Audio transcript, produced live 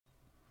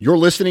You're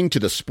listening to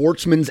the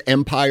Sportsman's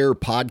Empire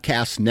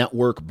Podcast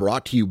Network,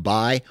 brought to you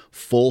by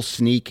Full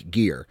Sneak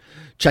Gear.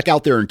 Check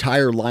out their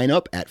entire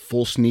lineup at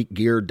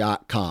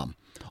fullsneakgear.com.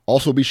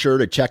 Also be sure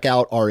to check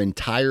out our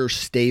entire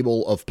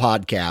stable of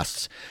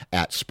podcasts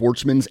at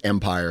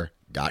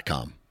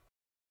sportsmansempire.com.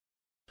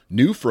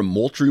 New from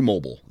Moultrie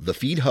Mobile, the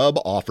Feed Hub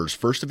offers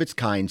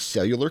first-of-its-kind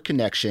cellular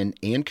connection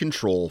and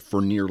control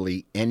for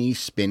nearly any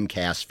spin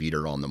cast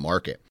feeder on the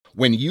market.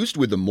 When used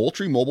with the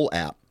Moultrie Mobile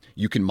app,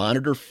 you can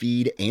monitor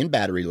feed and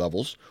battery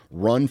levels,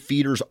 run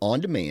feeders on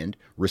demand,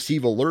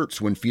 receive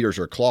alerts when feeders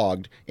are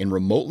clogged, and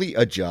remotely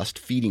adjust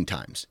feeding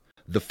times.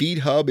 The Feed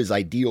Hub is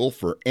ideal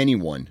for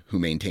anyone who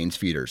maintains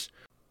feeders.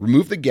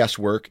 Remove the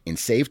guesswork and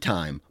save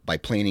time by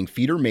planning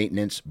feeder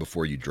maintenance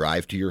before you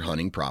drive to your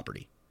hunting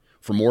property.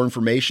 For more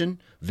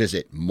information,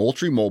 visit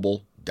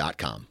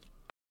moultriemobile.com.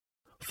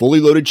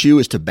 Fully Loaded Chew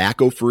is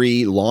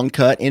tobacco-free, long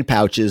cut in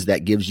pouches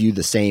that gives you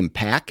the same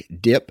pack,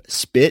 dip,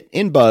 spit,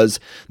 and buzz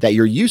that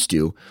you're used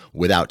to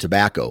without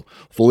tobacco.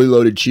 Fully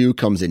Loaded Chew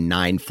comes in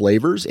 9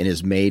 flavors and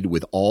is made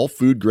with all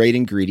food-grade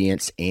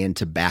ingredients and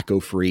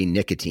tobacco-free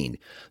nicotine,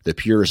 the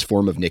purest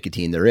form of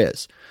nicotine there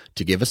is.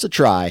 To give us a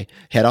try,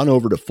 head on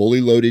over to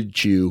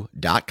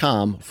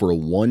fullyloadedchew.com for a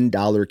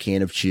 $1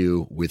 can of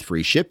chew with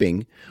free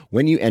shipping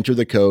when you enter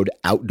the code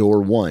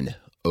OUTDOOR1.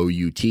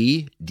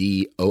 OUTDOOR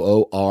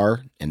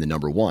and the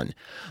number 1.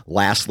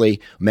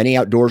 Lastly, many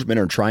outdoorsmen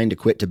are trying to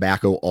quit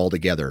tobacco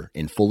altogether,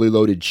 and Fully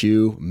Loaded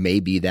Chew may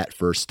be that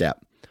first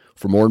step.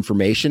 For more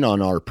information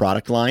on our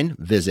product line,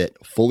 visit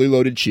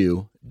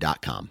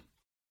fullyloadedchew.com.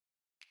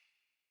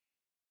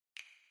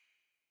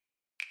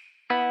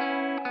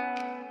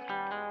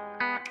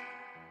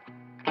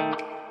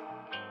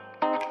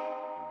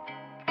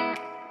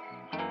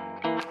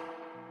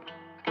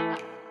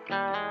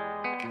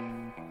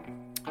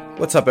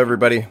 What's up,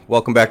 everybody?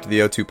 Welcome back to the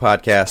O2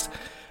 Podcast.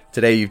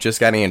 Today, you've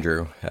just got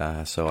Andrew,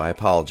 so I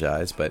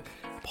apologize, but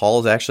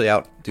Paul's actually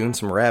out doing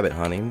some rabbit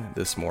hunting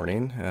this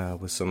morning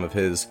with some of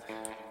his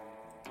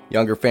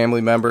younger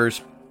family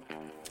members.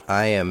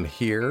 I am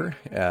here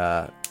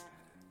and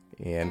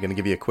going to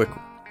give you a quick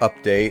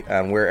update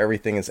on where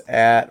everything is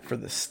at for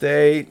the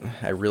state.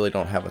 I really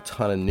don't have a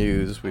ton of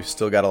news. We've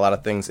still got a lot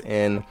of things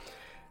in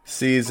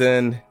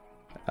season.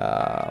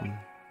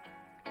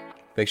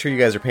 Make sure you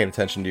guys are paying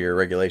attention to your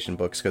regulation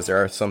books, because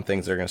there are some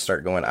things that are going to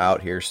start going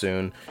out here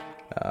soon.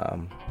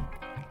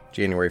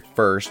 January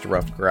 1st,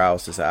 ruffed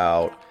grouse is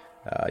out.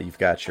 You've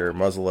got your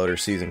muzzleloader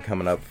season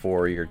coming up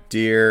for your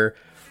deer,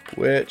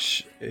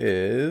 which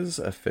is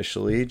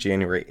officially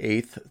January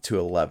 8th to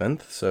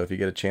 11th. So if you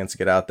get a chance to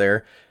get out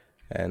there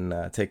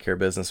and take care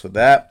of business with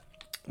that,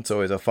 it's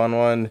always a fun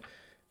one.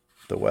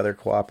 The weather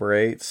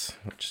cooperates,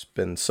 which has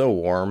been so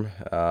warm.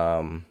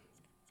 But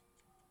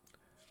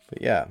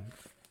yeah.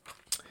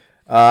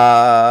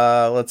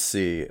 Let's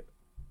see.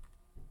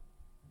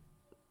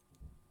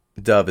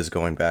 Dove is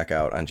going back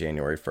out on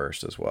January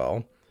 1st as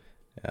well.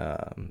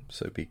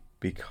 So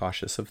be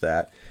cautious of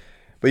that.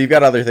 But you've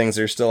got other things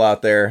that are still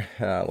out there.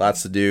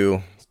 Lots to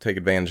do. Take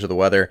advantage of the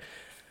weather.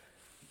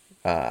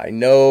 I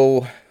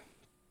know,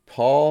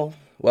 Paul,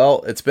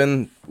 well,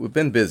 we've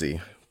been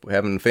busy. We're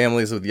having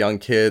families with young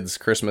kids.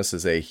 Christmas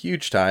is a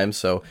huge time.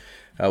 So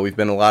we've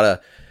been a lot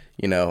of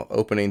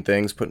opening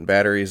things, putting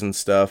batteries and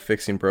stuff,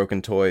 fixing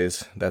broken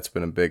toys. That's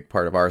been a big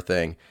part of our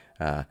thing.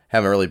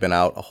 Haven't really been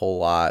out a whole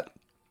lot,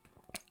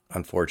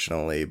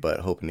 unfortunately,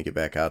 but hoping to get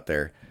back out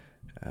there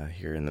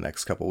here in the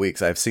next couple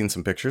weeks. I've seen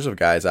some pictures of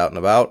guys out and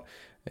about,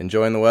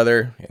 enjoying the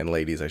weather, and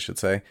ladies, I should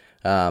say.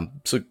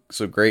 So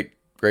great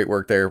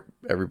work there,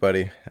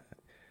 everybody.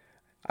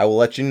 I will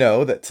let you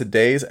know that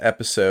today's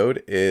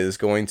episode is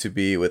going to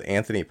be with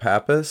Anthony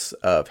Pappas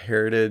of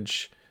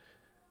Heritage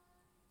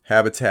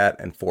Habitat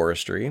and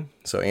Forestry.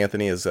 So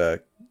Anthony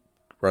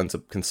runs a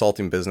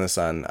consulting business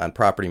on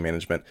property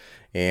management,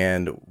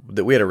 and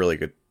we had a really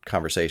good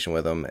conversation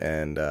with him,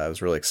 and I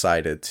was really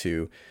excited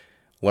to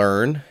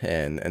learn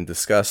and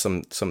discuss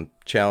some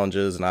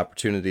challenges and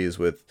opportunities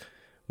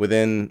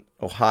within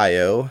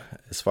Ohio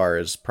as far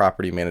as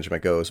property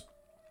management goes,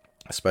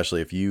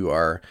 especially if you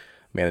are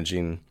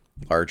managing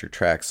larger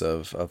tracts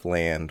of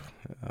land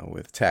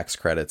with tax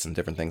credits and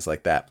different things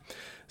like that.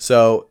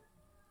 So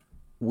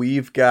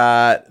we've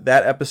got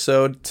that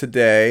episode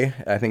today.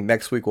 I think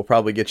next week we'll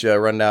probably get you a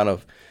rundown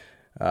of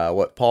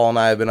what Paul and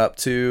I have been up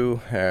to,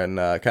 and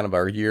kind of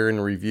our year in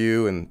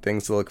review and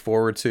things to look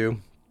forward to.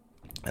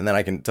 And then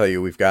I can tell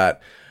you we've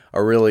got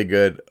a really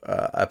good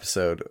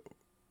episode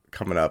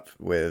coming up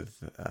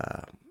with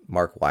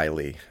Mark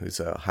Wiley, who's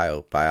a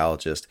Ohio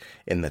biologist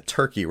in the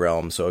turkey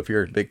realm. So if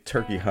you're a big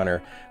turkey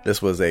hunter,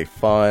 this was a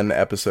fun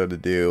episode to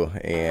do.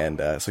 And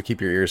so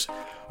keep your ears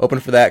open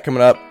for that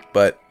coming up.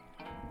 But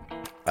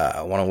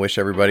I want to wish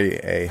everybody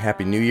a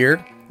happy new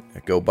year.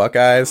 Go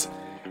Buckeyes.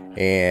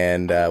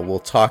 And we'll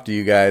talk to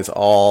you guys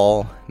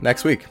all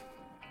next week.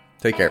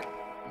 Take care.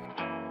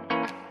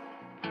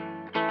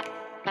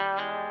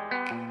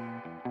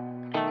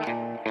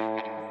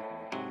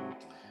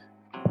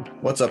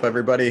 What's up,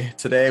 everybody?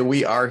 Today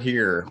we are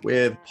here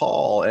with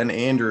Paul and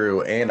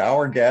Andrew and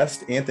our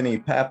guest, Anthony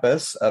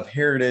Pappas of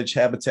Heritage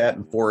Habitat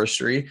and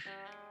Forestry.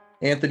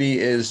 Anthony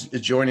is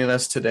joining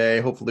us today.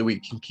 Hopefully we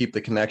can keep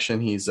the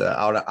connection. He's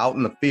out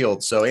in the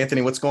field. So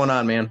Anthony, what's going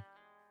on, man?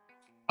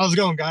 How's it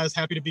going, guys?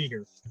 Happy to be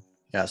here.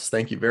 Yes,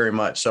 thank you very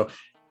much. So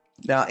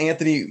now,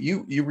 Anthony,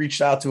 you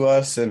reached out to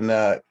us and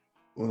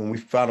when we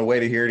found a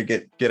way to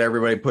get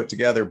everybody put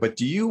together. But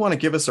do you want to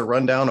give us a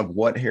rundown of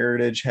what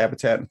Heritage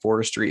Habitat and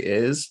Forestry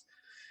is?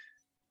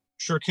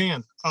 Sure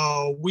can.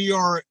 We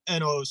are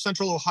a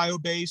Central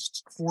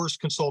Ohio-based forest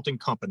consulting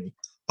company.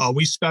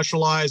 We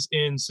specialize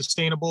in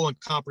sustainable and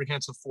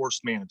comprehensive forest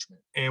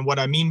management. And what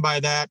I mean by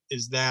that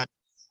is that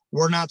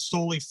we're not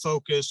solely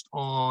focused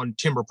on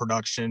timber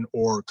production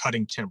or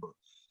cutting timber.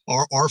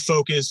 Our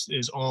focus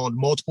is on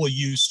multiple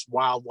use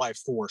wildlife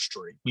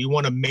forestry. We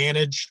want to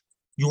manage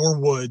your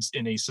woods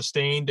in a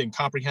sustained and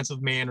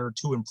comprehensive manner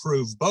to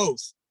improve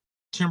both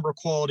timber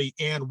quality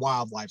and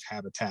wildlife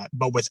habitat,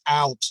 but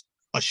without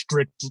a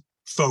strict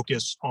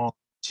focus on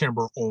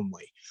timber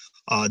only.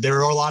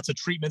 There are lots of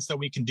treatments that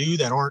we can do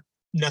that aren't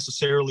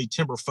necessarily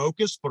timber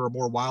focused, but are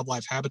more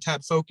wildlife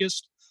habitat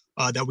focused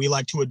that we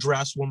like to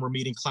address when we're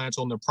meeting clients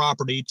on their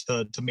property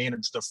to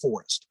manage their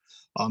forest.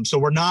 So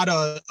we're not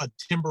a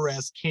timber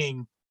as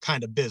king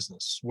kind of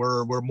business.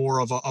 We're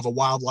more of a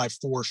wildlife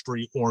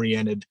forestry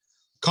oriented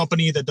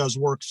company that does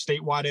work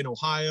statewide in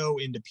Ohio,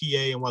 into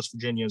PA and West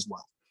Virginia as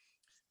well.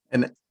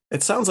 And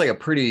it sounds like a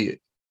pretty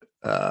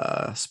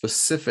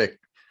specific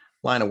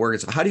line of work.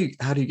 So how do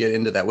you get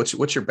into that?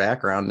 What's your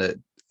background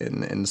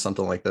in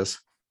something like this?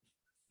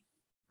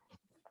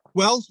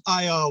 Well,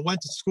 I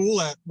went to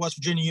school at West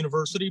Virginia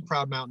University,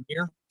 proud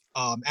Mountaineer.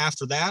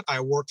 After that,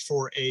 I worked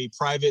for a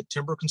private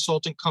timber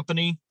consulting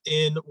company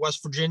in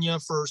West Virginia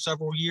for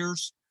several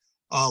years.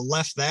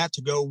 Left that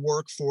to go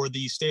work for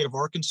the state of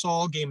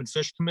Arkansas Game and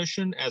Fish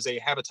Commission as a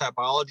habitat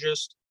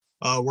biologist,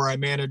 where I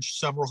managed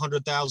several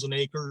 100,000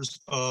 acres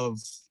of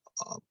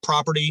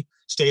property,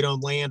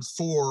 state-owned land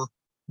for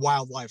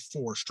wildlife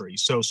forestry.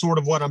 So sort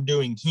of what I'm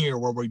doing here,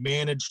 where we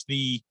manage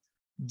the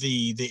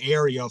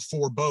area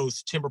for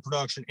both timber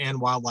production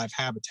and wildlife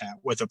habitat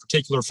with a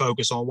particular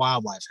focus on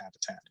wildlife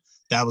habitat.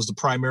 That was the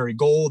primary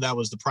goal. That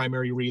was the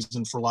primary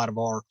reason for a lot of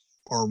our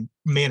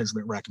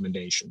management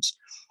recommendations.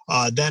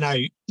 Then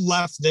I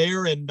left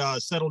there and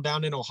settled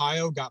down in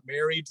Ohio, got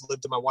married,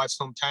 lived in my wife's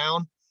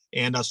hometown,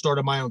 and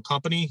started my own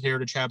company,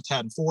 Heritage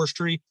Habitat and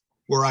Forestry,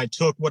 where I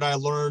took what I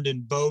learned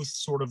in both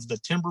sort of the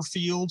timber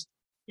field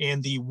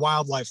and the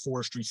wildlife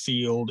forestry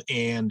field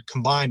and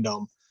combined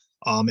them.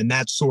 And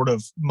that's sort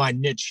of my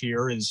niche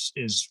here is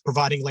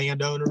providing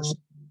landowners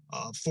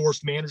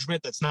forest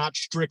management that's not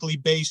strictly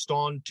based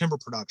on timber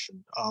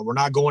production. We're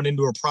not going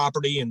into a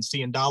property and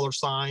seeing dollar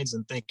signs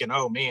and thinking,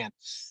 oh man,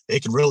 they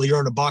could really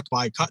earn a buck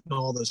by cutting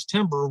all this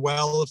timber.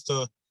 Well, if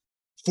the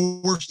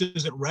forest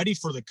isn't ready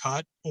for the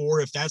cut,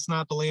 or if that's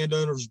not the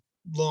landowner's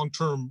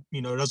long-term,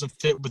 doesn't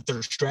fit with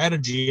their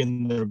strategy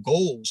and their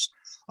goals,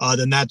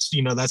 then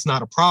that's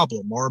not a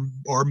problem.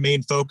 Our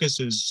main focus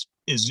is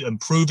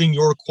improving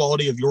your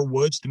quality of your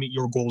woods to meet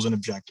your goals and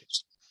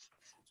objectives.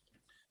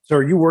 So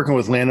are you working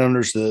with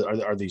landowners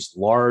are these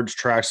large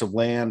tracts of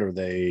land? Are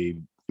they,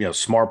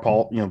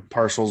 small,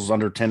 parcels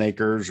under 10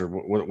 acres, or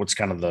what's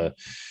kind of the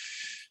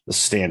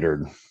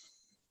standard?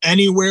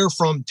 Anywhere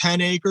from 10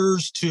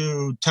 acres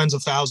to tens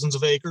of thousands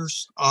of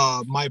acres.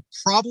 Our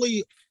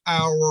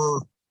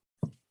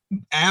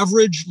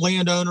average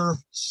landowner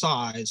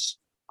size,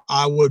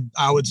 I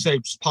would say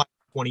probably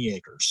 20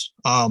 acres.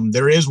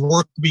 There is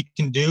work we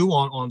can do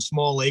on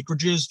small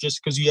acreages.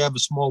 Just because you have a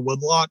small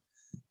woodlot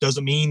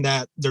doesn't mean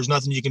that there's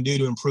nothing you can do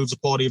to improve the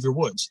quality of your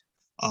woods.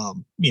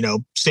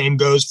 Same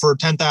goes for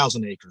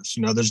 10,000 acres.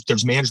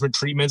 There's management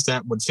treatments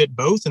that would fit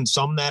both and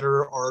some that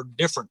are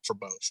different for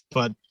both,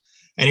 but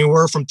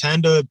anywhere from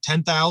 10 to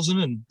 10,000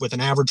 and with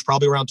an average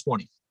probably around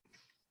 20.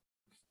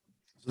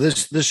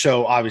 This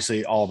show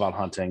obviously all about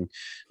hunting.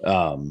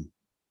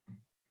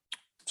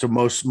 So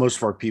most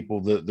of our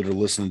people that are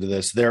listening to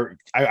this,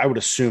 I would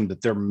assume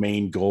that their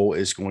main goal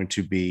is going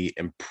to be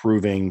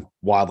improving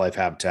wildlife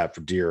habitat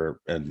for deer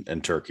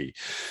and turkey.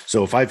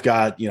 So if I've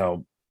got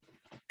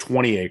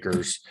 20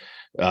 acres,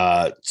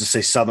 to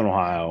say Southern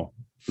Ohio,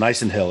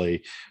 nice and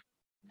hilly,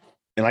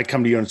 and I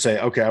come to you and say,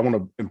 okay, I want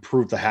to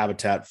improve the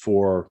habitat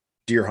for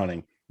deer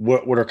hunting.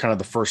 What are kind of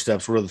the first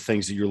steps? What are the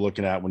things that you're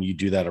looking at when you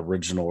do that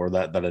original or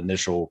that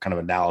initial kind of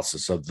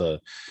analysis of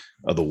the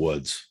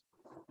woods?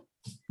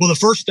 Well, the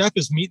first step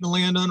is meeting the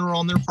landowner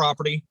on their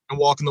property and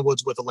walking the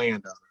woods with the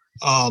landowner.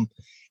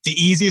 The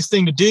easiest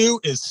thing to do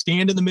is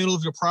stand in the middle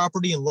of your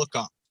property and look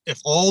up. If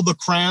all the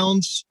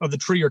crowns of the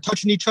tree are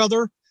touching each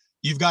other,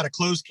 you've got a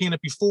closed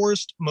canopy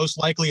forest. Most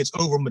likely it's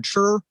over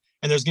mature,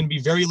 and there's going to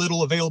be very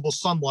little available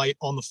sunlight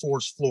on the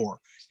forest floor.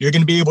 You're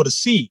going to be able to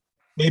see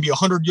maybe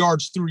 100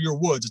 yards through your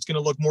woods. It's going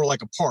to look more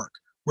like a park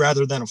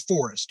rather than a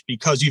forest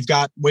because you've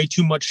got way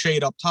too much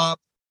shade up top,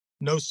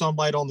 no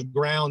sunlight on the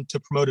ground to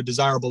promote a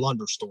desirable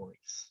understory.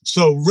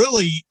 So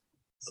really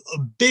a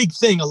big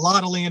thing a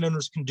lot of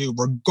landowners can do,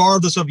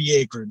 regardless of the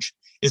acreage,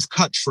 is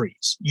cut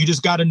trees. You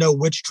just got to know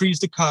which trees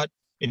to cut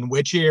in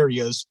which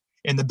areas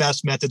and the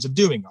best methods of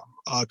doing them.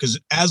 Because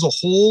as a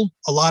whole,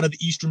 a lot of the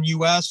eastern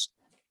U.S.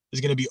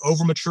 is going to be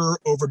over mature,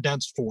 over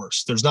dense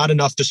forest. There's not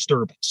enough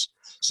disturbance.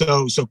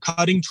 So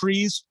cutting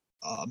trees,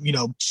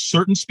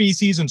 certain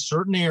species in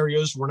certain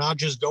areas, we're not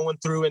just going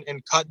through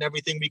and cutting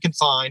everything we can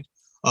find.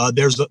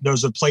 There's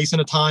a place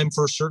and a time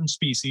for certain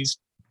species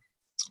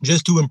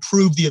just to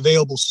improve the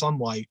available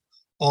sunlight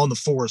on the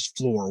forest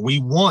floor. We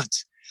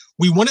want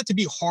it to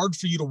be hard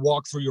for you to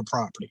walk through your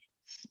property.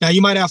 Now,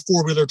 you might have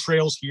four-wheeler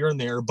trails here and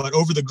there, but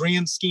over the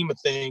grand scheme of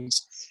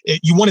things,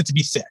 you want it to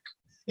be thick,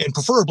 and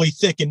preferably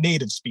thick in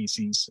native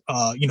species,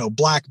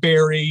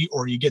 blackberry,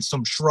 or you get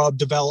some shrub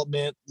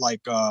development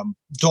like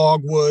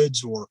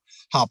dogwoods or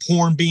hop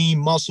hornbeam,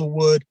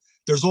 musclewood.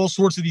 There's all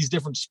sorts of these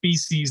different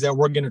species that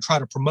we're going to try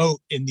to promote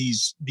in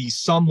these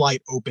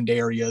sunlight opened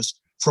areas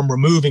from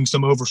removing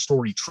some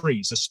overstory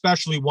trees,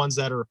 especially ones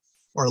that are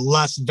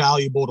less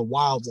valuable to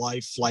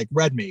wildlife, like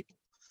red maple.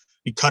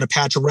 You cut a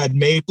patch of red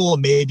maple,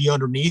 and maybe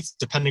underneath,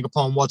 depending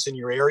upon what's in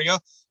your area,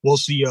 we'll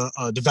see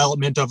a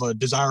development of a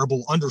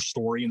desirable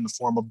understory in the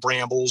form of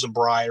brambles and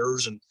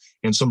briars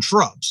and some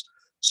shrubs.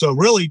 So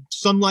really,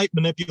 sunlight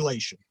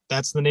manipulation.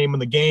 That's the name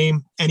of the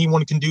game.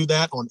 Anyone can do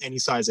that on any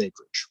size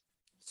acreage.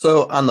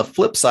 So on the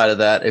flip side of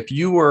that, if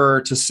you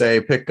were to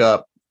say pick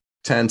up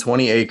 10,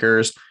 20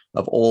 acres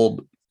of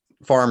old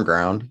farm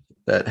ground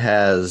that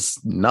has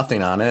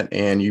nothing on it,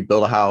 and you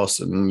build a house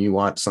and you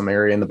want some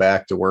area in the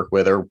back to work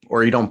with,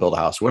 or you don't build a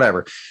house,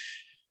 whatever,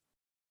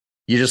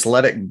 you just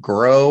let it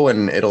grow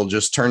and it'll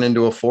just turn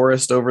into a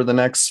forest over the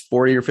next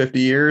 40 or 50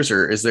 years?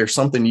 Or is there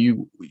something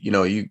you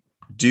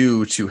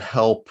do to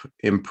help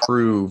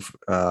improve,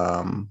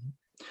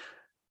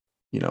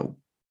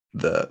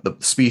 the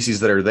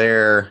species that are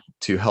there,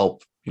 to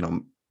help,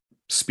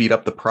 speed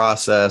up the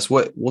process?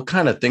 What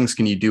kind of things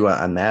can you do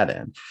on that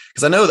end?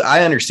 Because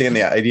I understand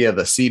the idea of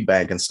the seed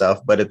bank and stuff,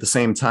 but at the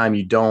same time,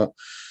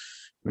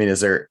 is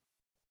there,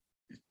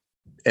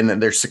 and then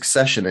there's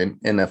succession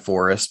in a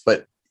forest,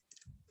 but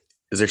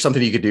is there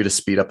something you could do to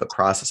speed up the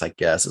process, I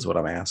guess, is what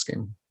I'm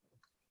asking.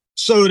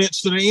 So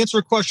to answer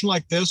a question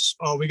like this,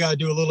 we got to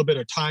do a little bit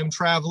of time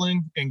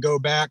traveling and go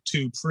back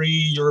to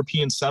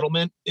pre-European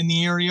settlement in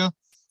the area.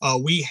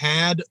 We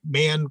had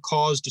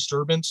man-caused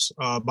disturbance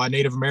by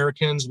Native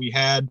Americans. We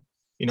had,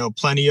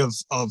 plenty of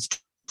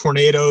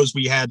tornadoes.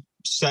 We had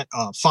set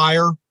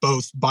fire,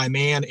 both by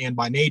man and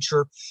by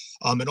nature,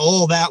 and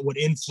all that would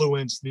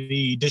influence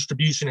the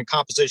distribution and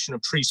composition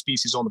of tree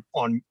species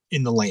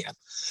in the land.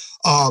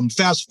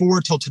 Fast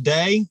forward till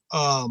today,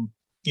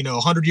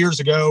 100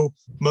 years ago,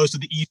 most of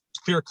the east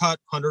was clear cut.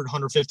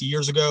 150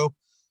 years ago.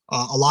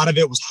 A lot of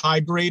it was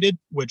high graded,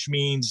 which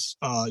means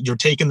you're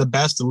taking the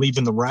best and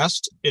leaving the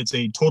rest. It's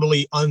a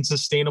totally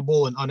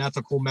unsustainable and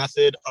unethical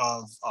method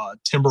of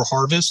timber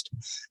harvest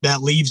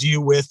that leaves you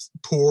with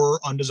poor,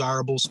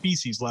 undesirable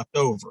species left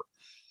over.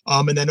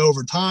 And then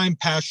over time,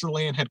 pasture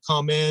land had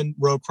come in,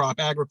 row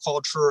crop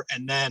agriculture.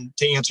 And then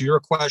to answer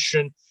your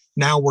question,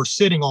 now we're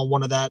sitting on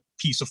one of that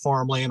piece of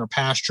farmland or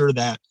pasture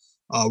that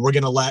we're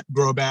going to let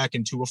grow back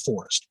into a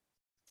forest.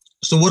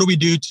 So what do we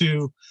do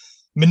to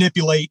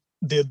manipulate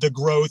the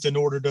growth in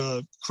order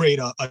to create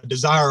a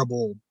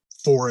desirable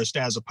forest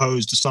as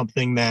opposed to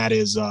something that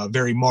is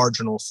very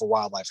marginal for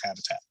wildlife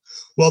habitat?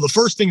 Well, the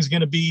first thing is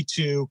going to be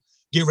to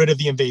get rid of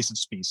the invasive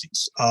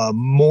species.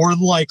 More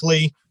than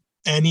likely,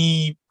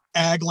 any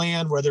ag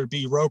land, whether it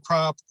be row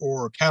crop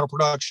or cattle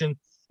production,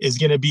 is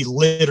going to be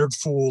littered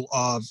full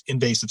of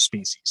invasive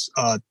species.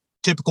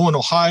 Typical in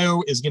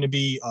Ohio is going to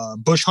be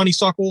bush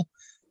honeysuckle,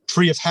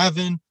 tree of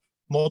heaven,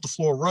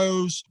 multiflora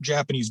rose,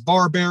 Japanese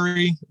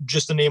barberry,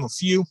 just to name a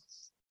few.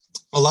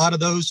 A lot of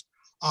those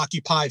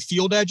occupy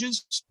field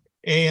edges.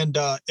 And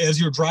as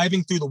you're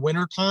driving through the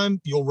winter time,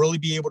 you'll really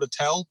be able to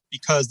tell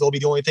because they'll be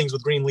the only things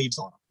with green leaves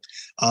on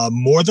them.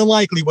 More than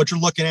likely, what you're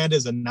looking at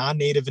is a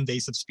non-native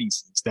invasive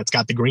species that's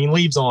got the green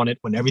leaves on it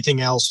when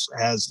everything else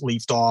has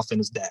leafed off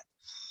and is dead.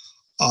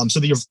 So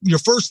your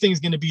first thing is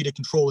going to be to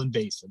control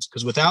invasives,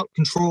 because without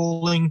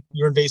controlling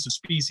your invasive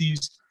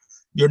species,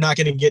 you're not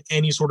going to get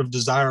any sort of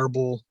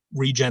desirable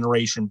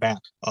regeneration back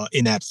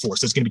in that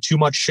forest. There's going to be too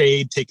much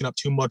shade, taking up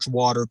too much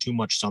water, too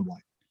much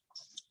sunlight.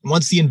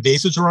 Once the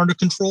invasives are under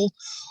control,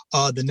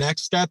 the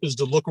next step is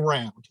to look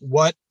around.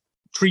 What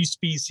tree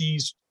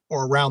species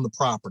are around the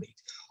property?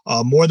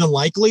 More than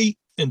likely,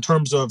 in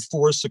terms of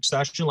forest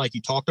succession, like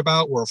you talked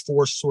about, where a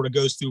forest sort of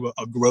goes through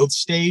a growth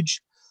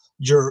stage,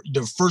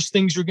 the first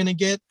things you're going to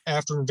get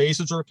after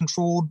invasives are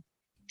controlled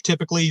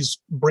typically is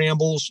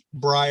brambles,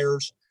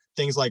 briars,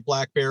 things like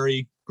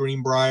blackberry,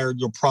 greenbrier.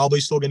 You're probably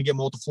still going to get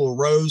multiflora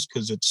rose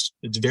because it's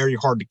very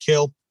hard to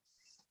kill.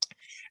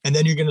 And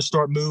then you're going to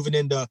start moving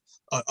into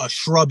a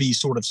shrubby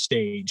sort of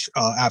stage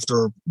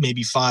after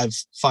maybe five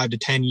to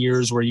 10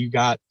 years, where you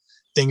got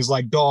things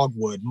like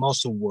dogwood,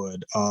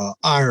 musclewood,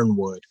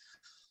 ironwood,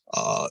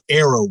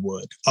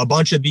 arrowwood, a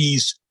bunch of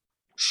these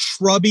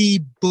shrubby,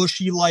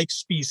 bushy-like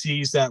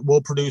species that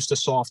will produce a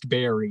soft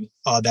berry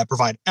that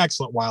provide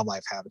excellent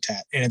wildlife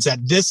habitat. And it's at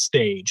this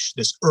stage,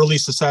 this early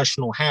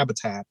successional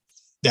habitat,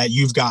 that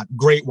you've got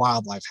great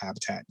wildlife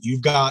habitat.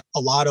 You've got a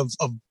lot of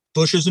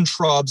bushes and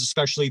shrubs,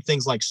 especially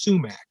things like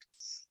sumac,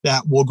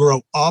 that will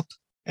grow up,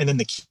 and then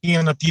the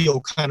canopy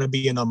will kind of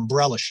be an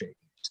umbrella shape.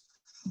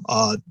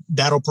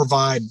 That'll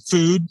provide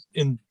food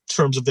in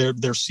terms of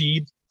their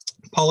seed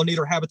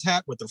pollinator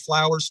habitat with their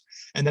flowers,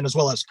 and then as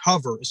well as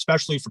cover,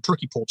 especially for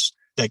turkey poults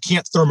that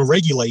can't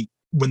thermoregulate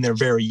when they're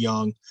very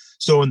young.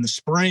 So in the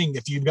spring,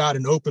 if you've got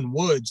an open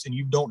woods and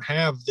you don't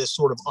have this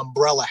sort of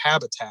umbrella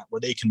habitat where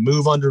they can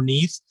move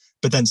underneath,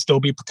 but then still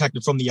be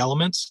protected from the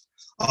elements,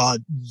 a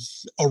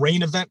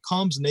rain event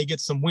comes and they get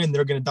some wind,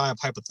 they're going to die of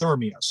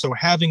hypothermia. So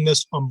having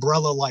this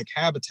umbrella-like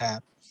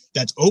habitat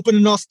that's open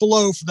enough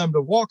below for them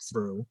to walk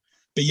through,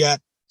 but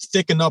yet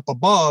thick enough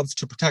above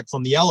to protect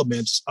from the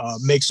elements,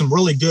 makes some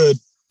really good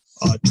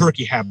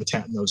turkey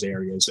habitat in those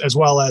areas, as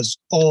well as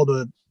all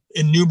the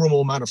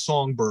innumerable amount of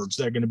songbirds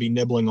that are going to be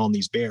nibbling on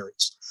these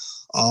berries.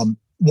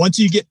 Once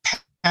you get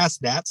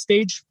past that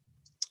stage,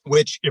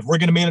 which if we're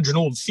going to manage an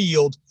old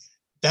field,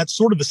 that's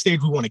sort of the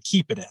stage we want to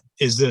keep it in,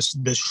 is this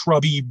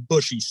shrubby,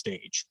 bushy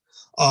stage.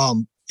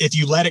 If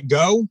you let it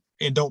go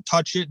and don't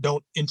touch it,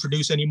 don't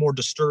introduce any more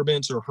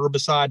disturbance or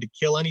herbicide to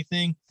kill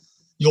anything,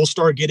 you'll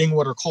start getting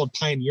what are called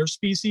pioneer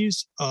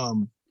species,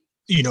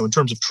 in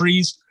terms of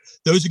trees.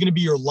 Those are going to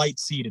be your light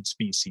seeded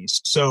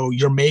species. So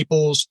your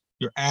maples,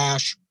 your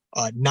ash,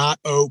 not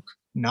oak,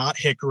 not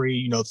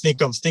hickory,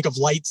 think of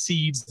light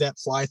seeds that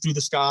fly through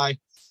the sky,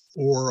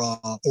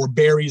 or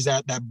berries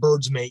that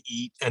birds may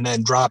eat and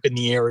then drop in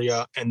the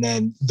area. And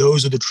then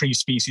those are the tree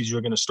species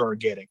you're going to start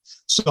getting.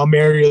 Some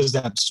areas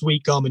that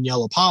sweet gum and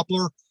yellow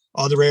poplar,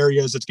 other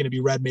areas it's going to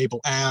be red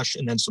maple ash,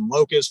 and then some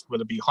locust,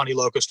 whether it be honey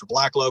locust or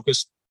black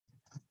locust.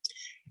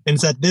 And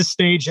it's at this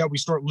stage that we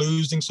start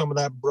losing some of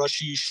that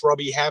brushy,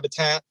 shrubby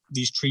habitat.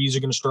 These trees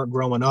are going to start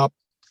growing up.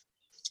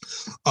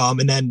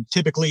 And then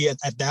typically at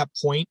that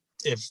point,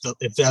 if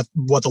that's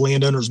what the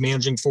landowner is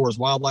managing for is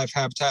wildlife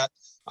habitat,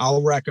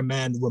 I'll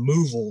recommend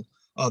removal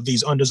of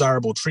these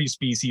undesirable tree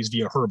species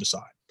via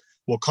herbicide.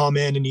 We'll come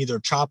in and either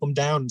chop them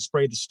down and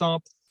spray the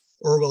stump,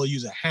 or we'll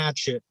use a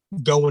hatchet,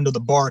 go into the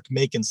bark,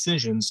 make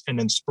incisions, and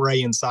then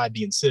spray inside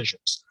the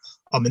incisions.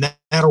 And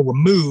that'll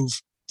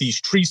remove these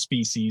tree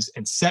species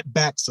and set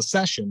back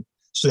succession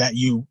so that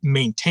you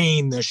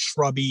maintain this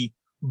shrubby,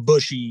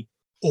 bushy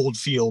old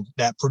field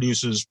that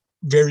produces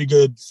very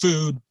good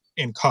food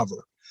and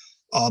cover.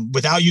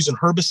 Without using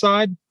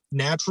herbicide,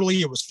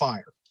 naturally it was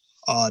fire.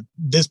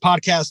 This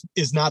podcast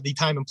is not the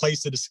time and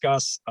place to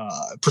discuss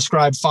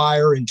prescribed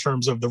fire in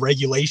terms of the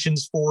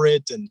regulations for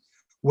it and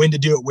when to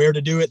do it, where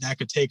to do it. That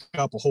could take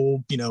up a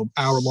whole,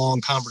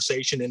 hour-long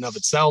conversation in of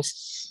itself.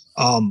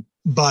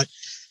 But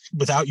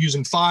without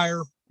using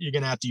fire, you're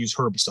going to have to use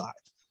herbicide.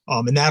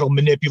 And that'll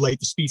manipulate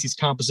the species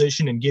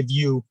composition and give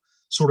you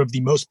sort of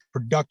the most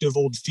productive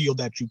old field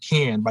that you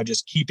can by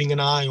just keeping an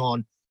eye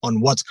on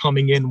what's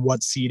coming in,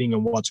 what's seeding,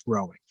 and what's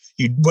growing.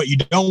 What you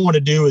don't want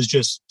to do is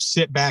just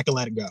sit back and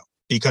let it go,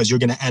 because you're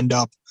going to end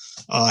up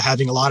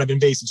having a lot of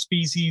invasive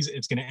species.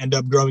 It's going to end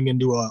up growing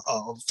into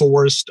a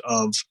forest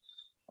of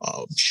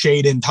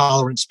shade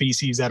intolerant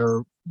species that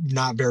are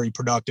not very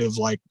productive,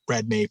 like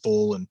red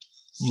maple and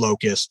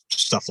locust,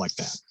 stuff like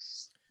that.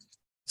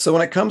 So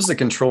when it comes to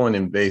controlling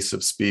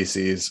invasive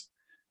species,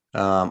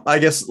 I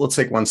guess let's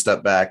take one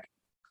step back.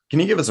 Can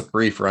you give us a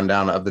brief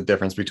rundown of the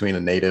difference between a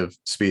native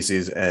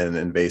species and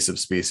invasive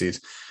species?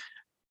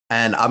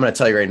 And I'm going to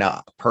tell you right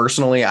now,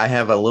 personally, I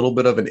have a little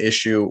bit of an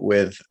issue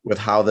with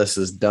how this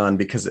is done,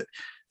 because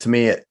to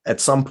me, at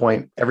some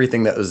point,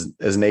 everything that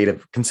is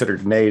native,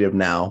 considered native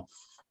now,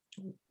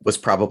 was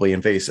probably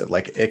invasive.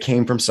 Like it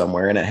came from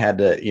somewhere and it had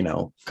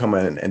to, come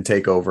in and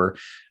take over.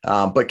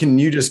 But can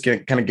you just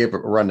kind of give a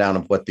rundown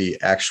of what the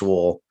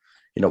actual,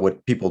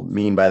 what people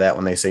mean by that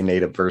when they say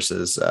native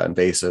versus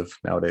invasive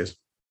nowadays?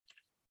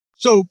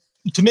 So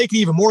to make it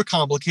even more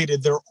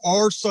complicated, there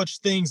are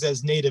such things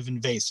as native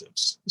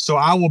invasives. So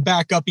I will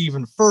back up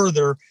even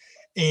further,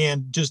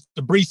 and just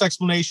a brief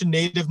explanation.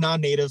 Native,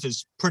 non-native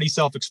is pretty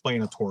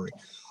self-explanatory.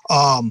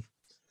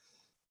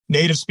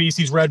 Native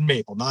species, red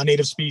maple.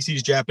 Non-native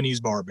species, Japanese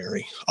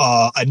barberry.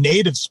 A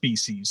native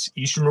species,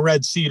 eastern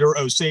red cedar,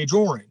 Osage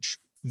orange.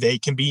 They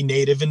can be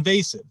native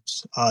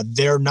invasives.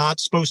 They're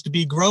not supposed to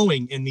be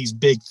growing in these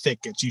big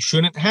thickets. You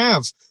shouldn't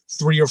have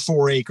 3 or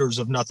 4 acres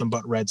of nothing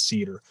but red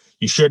cedar.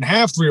 You shouldn't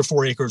have 3 or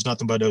 4 acres,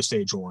 nothing but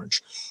Osage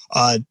orange.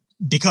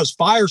 Because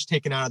fire's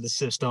taken out of the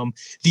system,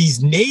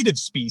 these native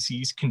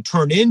species can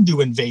turn into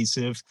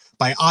invasive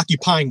by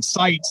occupying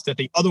sites that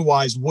they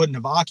otherwise wouldn't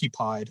have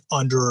occupied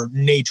under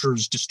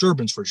nature's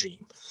disturbance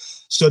regime.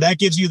 So that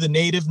gives you the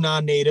native,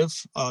 non-native.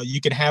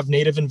 You can have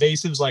native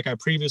invasives, like I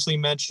previously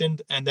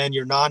mentioned, and then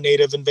your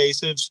non-native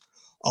invasives.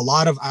 A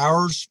lot of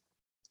ours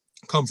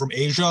come from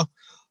Asia.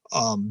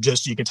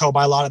 You can tell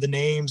by a lot of the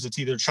names. It's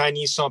either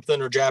Chinese something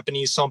or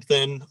Japanese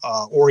something,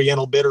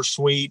 Oriental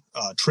bittersweet,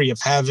 tree of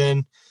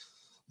heaven,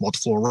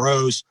 multiflora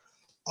rose.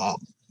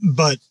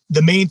 But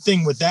the main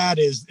thing with that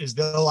is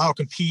they'll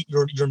outcompete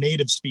your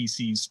native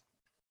species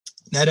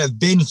that have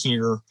been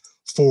here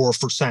for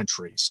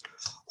centuries.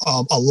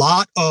 A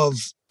lot of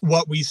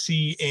what we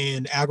see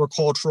in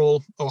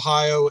agricultural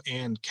Ohio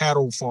and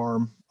cattle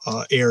farm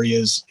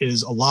areas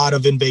is a lot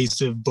of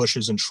invasive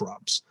bushes and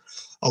shrubs.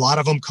 A lot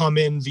of them come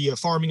in via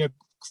farming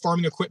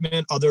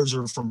equipment. Others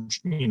are from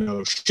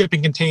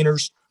shipping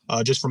containers,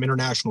 just from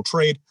international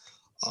trade.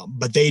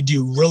 But they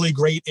do really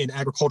great in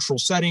agricultural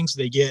settings.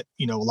 They get,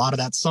 a lot of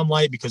that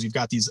sunlight because you've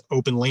got these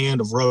open land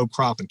of row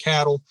crop and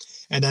cattle,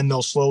 and then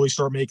they'll slowly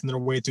start making their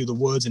way through the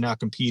woods and out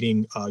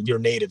competing your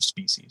native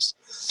species.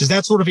 Does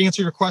that sort of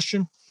answer your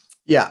question?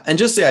 Yeah. And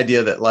just the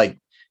idea that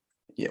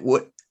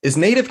what is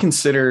native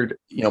considered,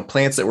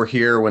 plants that were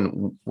here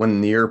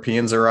when the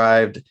Europeans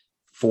arrived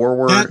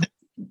forward?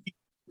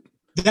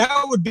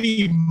 That would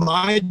be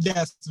my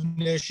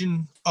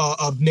definition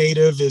of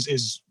native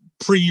is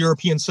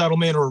pre-European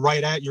settlement or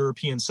right at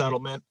European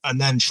settlement. And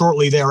then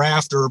shortly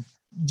thereafter,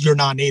 your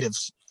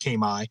non-natives came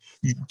by,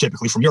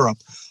 typically from Europe.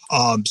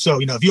 So,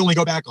 if you only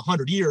go back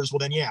 100 years, well,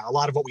 then, yeah, a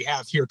lot of what we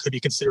have here could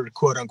be considered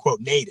quote unquote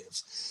native.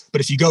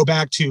 But if you go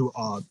back to,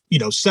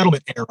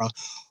 settlement era,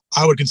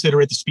 I would consider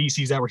it the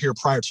species that were here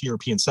prior to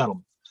European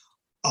settlement.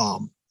 A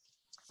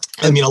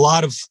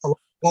lot of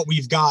what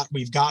we've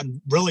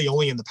gotten really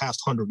only in the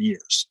past 100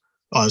 years,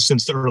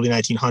 since the early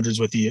 1900s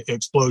with the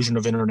explosion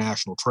of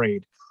international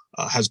trade.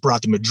 Has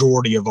brought the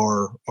majority of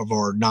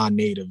our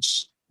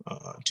non-natives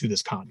to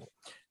this continent.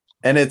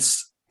 And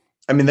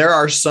there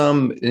are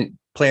some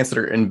plants that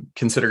are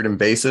considered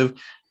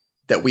invasive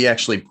that we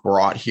actually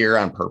brought here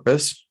on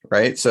purpose,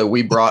 right? So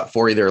we brought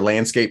for either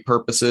landscape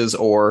purposes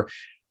or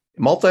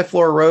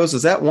multiflora rose.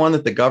 Is that one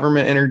that the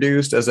government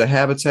introduced as a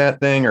habitat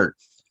thing? Or,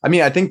 I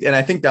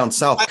think down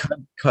south,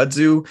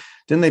 kudzu,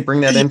 didn't they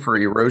bring that in for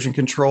erosion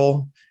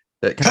control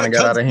that kind of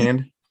got out of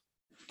hand?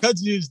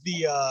 Kudzu is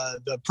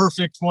the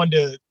perfect one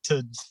to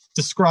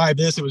describe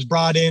this. It was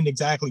brought in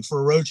exactly for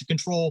erosion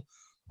control.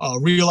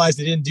 Realized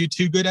it didn't do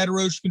too good at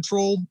erosion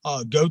control.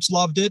 Goats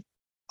loved it.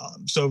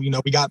 So we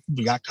got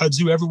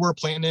kudzu everywhere,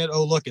 planting it.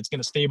 Oh, look, it's going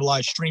to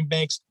stabilize stream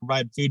banks,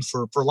 provide food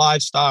for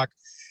livestock.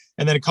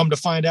 And then come to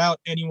find out,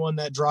 anyone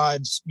that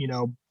drives,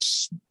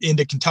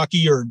 into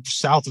Kentucky or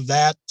south of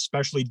that,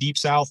 especially deep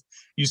south,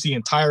 you see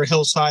entire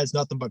hillsides,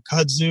 nothing but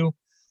kudzu.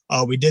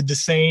 We did the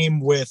same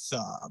with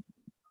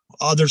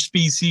other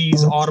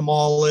species, autumn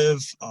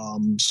olive,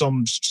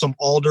 some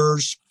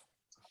alders.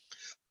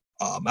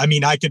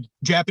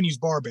 Japanese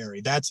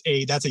barberry. That's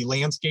a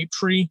landscape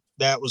tree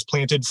that was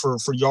planted for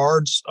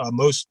yards.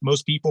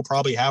 Most people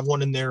probably have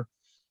one in their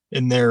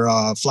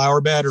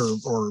flower bed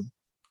or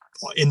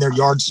in their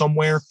yard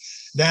somewhere.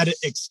 That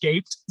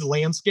escaped the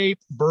landscape.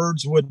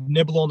 Birds would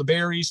nibble on the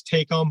berries,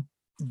 take them,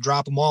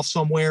 drop them off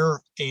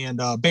somewhere, and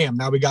bam!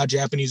 Now we got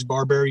Japanese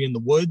barberry in the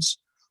woods.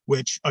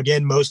 Which,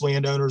 again, most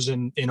landowners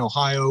in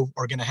Ohio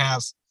are going to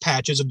have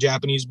patches of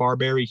Japanese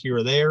barberry here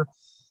or there.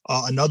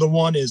 Another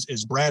one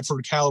is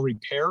Bradford Callery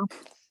pear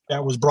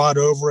that was brought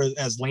over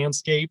as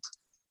landscape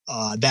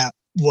that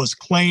was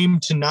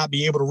claimed to not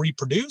be able to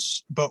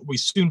reproduce, but we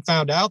soon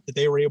found out that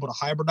they were able to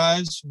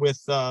hybridize with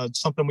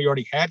something we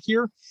already had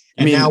here.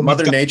 And now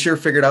Mother Nature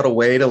figured out a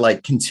way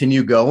to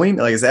continue going?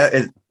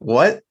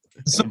 What?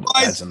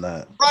 Surprise.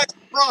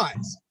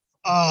 Surprise.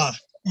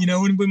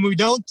 When we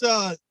don't...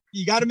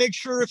 you got to make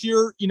sure if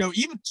you're,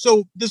 even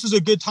so, this is a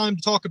good time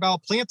to talk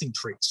about planting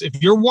trees. If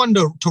you're one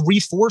to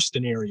reforest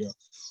an area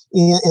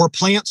or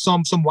plant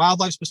some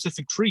wildlife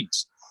specific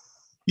trees,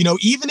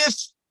 even if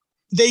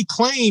they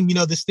claim,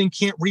 this thing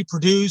can't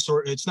reproduce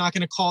or it's not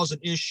going to cause an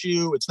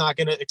issue, it's not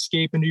going to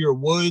escape into your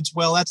woods.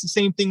 Well, that's the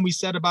same thing we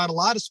said about a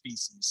lot of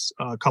species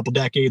a couple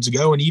decades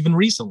ago and even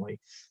recently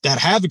that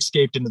have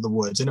escaped into the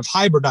woods and have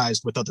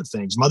hybridized with other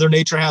things. Mother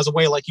Nature has a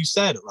way, like you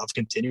said, of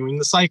continuing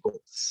the cycle.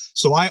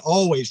 So I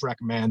always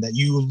recommend that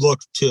you look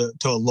to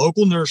a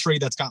local nursery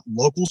that's got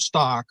local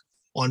stock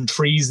on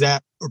trees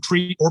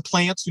or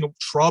plants,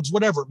 shrubs,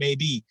 whatever it may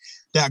be,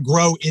 that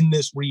grow in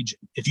this region.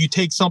 If you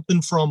take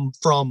something from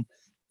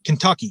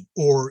Kentucky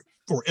or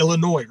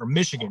Illinois or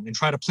Michigan and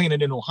try to plant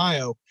it in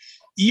Ohio,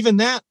 even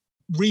that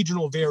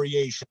regional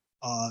variation,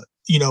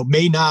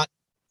 may not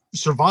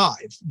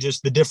survive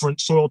just the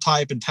different soil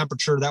type and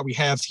temperature that we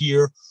have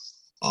here.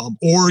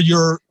 Or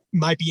you're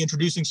might be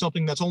introducing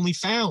something that's only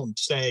found,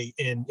 say,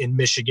 in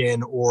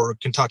Michigan or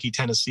Kentucky,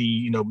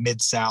 Tennessee,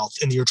 mid-South,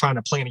 and you're trying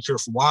to plant it here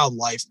for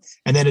wildlife,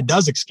 and then it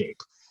does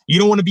escape. You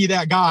don't want to be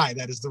that guy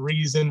that is the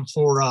reason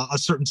for a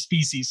certain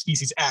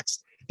species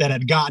X, that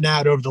had gotten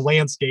out over the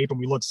landscape, and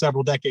we look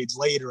several decades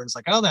later, and it's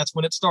like, oh, that's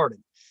when it started.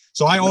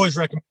 So I always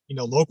recommend,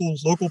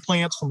 local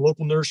plants from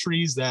local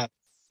nurseries that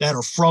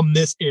are from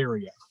this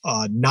area,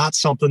 not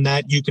something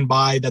that you can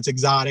buy that's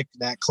exotic,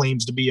 that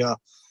claims to be a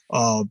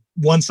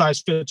one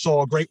size fits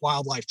all great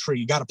wildlife tree.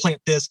 You got to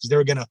plant this because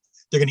they're gonna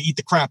eat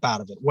the crap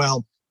out of it.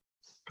 Well,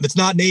 if it's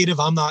not native,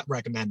 I'm not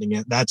recommending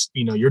it. That's,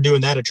 you're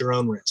doing that at your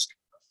own risk.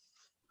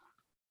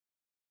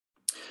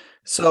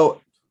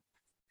 So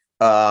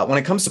when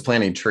it comes to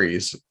planting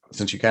trees,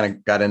 since you kind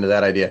of got into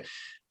that idea,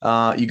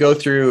 you go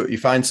through, you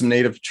find some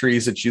native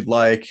trees that you'd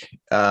like.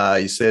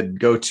 You said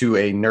go to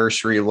a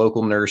nursery,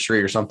 local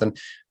nursery or something.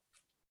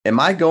 am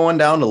I going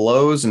down to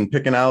Lowe's and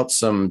picking out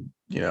some,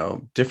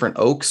 different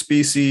oak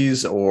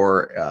species,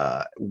 or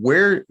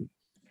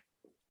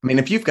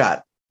if you've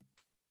got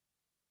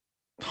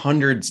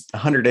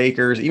 100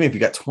 acres, even if you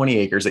got 20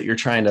 acres that you're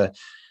trying to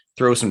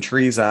throw some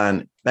trees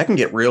on, that can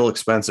get real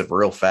expensive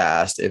real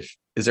fast.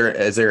 Is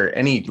there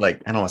any,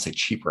 like, I don't want to say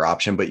cheaper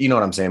option, but you know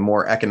what I'm saying,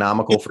 more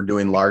economical for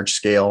doing large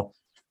scale?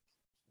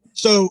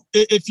 So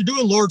if you're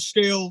doing large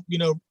scale,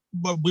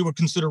 what we would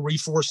consider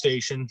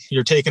reforestation,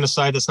 you're taking a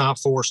site that's not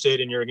forested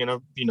and you're going to,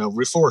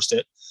 reforest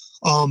it.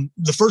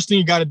 The first thing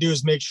you got to do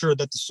is make sure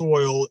that the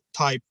soil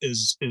type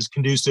is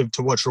conducive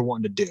to what you're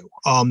wanting to do.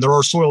 There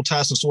are soil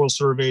tests and soil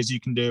surveys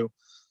you can do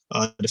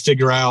to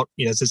figure out,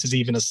 if this is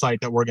even a site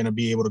that we're going to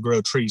be able to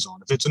grow trees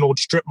on. If it's an old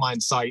strip mine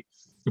site,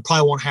 you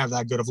probably won't have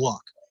that good of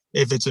luck.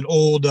 If it's an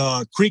old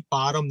creek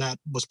bottom that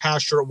was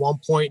pasture at one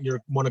point and you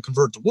want to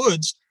convert to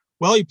woods,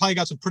 well, you probably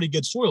got some pretty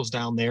good soils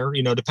down there,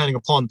 depending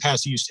upon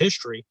past use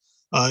history.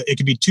 It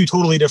could be two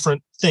totally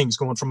different things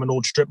going from an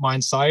old strip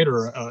mine site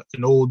or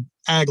an old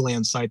ag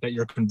land site that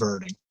you're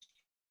converting.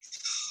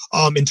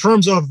 In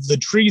terms of the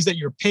trees that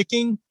you're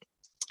picking,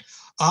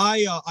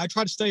 I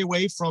try to stay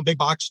away from big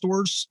box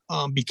stores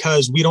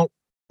because we don't,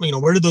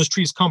 where did those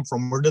trees come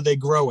from? Where do they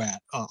grow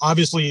at?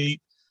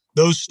 Obviously,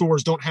 those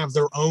stores don't have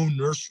their own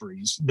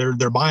nurseries.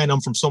 They're buying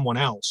them from someone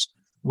else.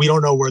 We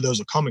don't know where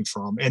those are coming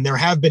from. And there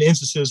have been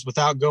instances,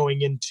 without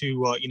going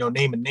into,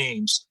 naming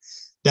names,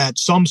 that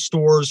some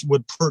stores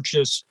would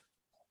purchase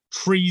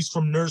trees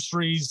from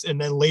nurseries and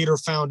then later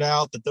found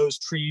out that those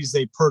trees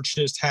they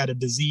purchased had a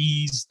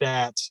disease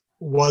that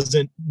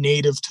wasn't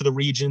native to the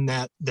region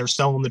that they're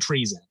selling the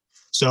trees in.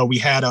 So we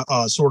had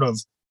a sort of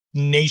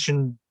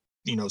nation,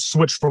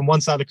 switch from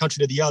one side of the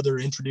country to the other,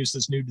 introduce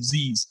this new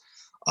disease,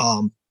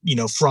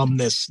 from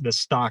this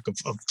stock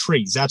of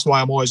trees. That's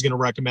why I'm always going to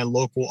recommend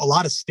local. A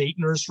lot of state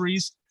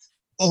nurseries,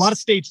 a lot of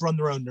states run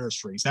their own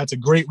nurseries. That's a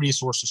great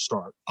resource to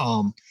start.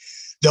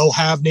 They'll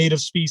have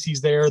native species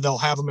there. They'll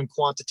have them in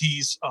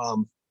quantities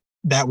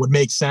that would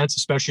make sense,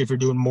 especially if you're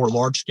doing more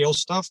large scale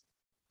stuff.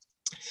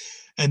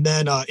 And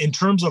then in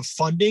terms of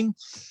funding,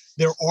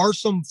 there are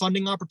some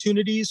funding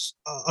opportunities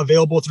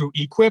available through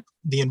EQIP,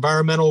 the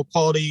Environmental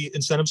Quality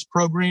Incentives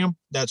Program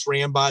that's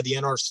ran by the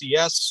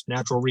NRCS,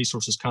 Natural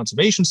Resources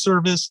Conservation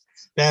Service,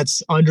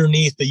 that's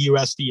underneath the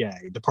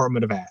USDA,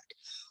 Department of Ag.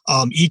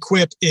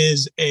 EQIP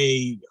is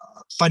a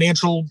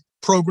financial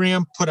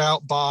program put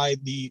out by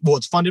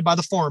it's funded by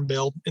the Farm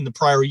Bill in the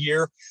prior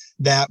year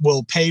that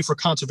will pay for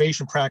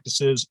conservation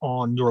practices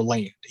on your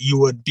land. You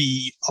would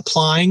be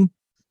applying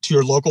to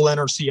your local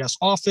NRCS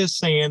office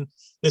saying,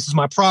 this is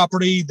my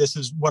property, this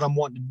is what I'm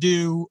wanting to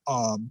do.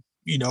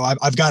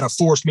 I've got a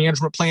forest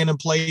management plan in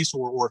place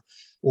or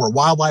a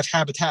wildlife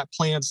habitat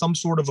plan, some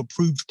sort of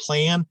approved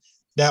plan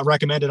that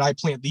recommended I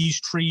plant these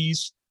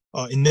trees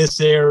in this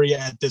area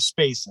at this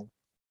spacing.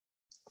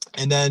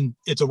 And then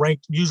it's a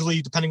ranked,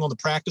 usually depending on the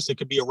practice, it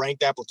could be a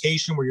ranked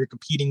application where you're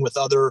competing with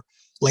other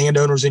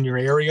landowners in your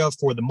area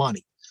for the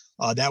money.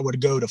 That would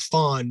go to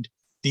fund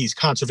these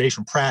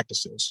conservation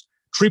practices.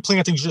 Tree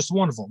planting is just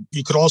one of them.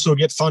 You could also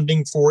get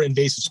funding for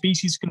invasive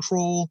species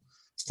control,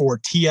 for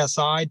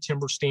TSI,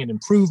 timber stand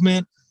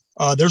improvement.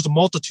 There's a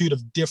multitude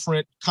of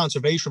different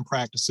conservation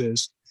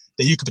practices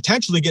that you could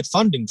potentially get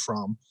funding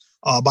from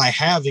by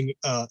having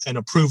an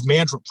approved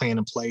management plan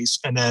in place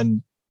and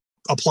then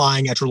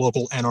applying at your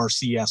local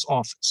NRCS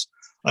office.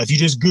 If you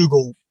just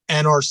Google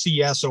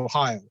NRCS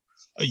Ohio,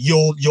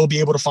 you'll be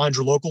able to find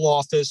your local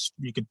office.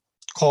 You could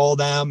call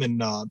them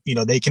and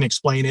they can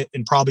explain it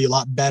in probably a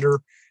lot better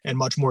and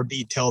much more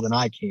detail than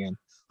I can.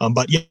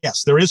 But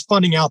yes, there is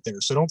funding out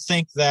there. So don't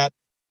think that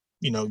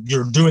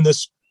you're doing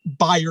this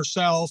by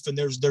yourself and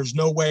there's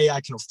no way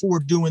I can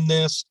afford doing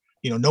this.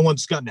 No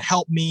one's going to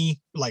help me.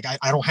 Like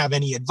I don't have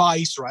any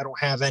advice or I don't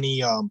have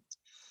any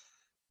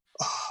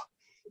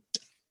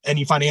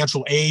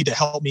financial aid to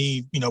help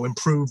me,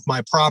 improve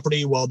my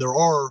property. Well, there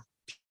are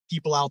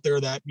people out there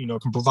that,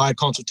 can provide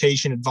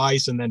consultation,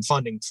 advice, and then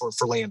funding for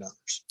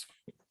landowners.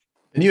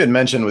 And you had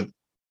mentioned with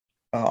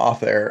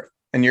off there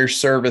in your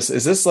service,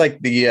 is this like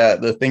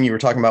the thing you were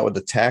talking about with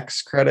the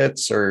tax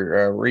credits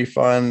or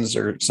refunds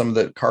or some of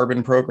the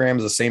carbon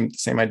programs, the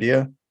same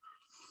idea?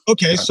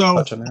 Okay.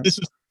 So this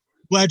is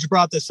glad you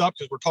brought this up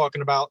because we're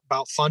talking about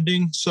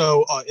funding.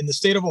 So in the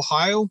state of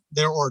Ohio,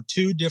 there are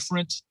two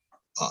different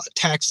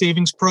tax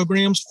savings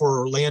programs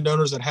for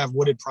landowners that have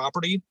wooded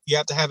property. You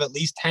have to have at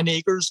least 10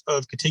 acres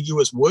of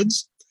contiguous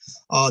woods.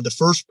 The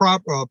first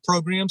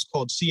program is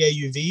called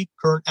CAUV,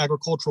 Current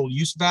Agricultural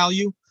Use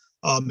Value.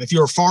 If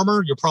you're a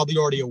farmer, you're probably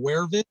already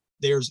aware of it.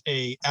 There's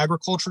a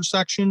agriculture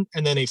section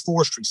and then a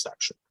forestry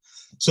section.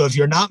 So if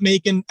you're not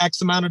making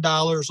X amount of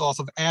dollars off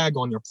of ag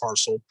on your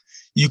parcel,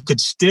 you could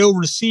still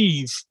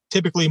receive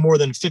typically more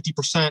than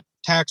 50%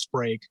 tax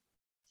break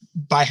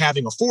by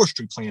having a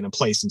forestry plan in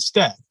place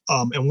instead.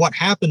 And what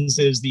happens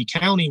is the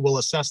county will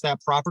assess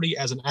that property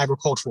as an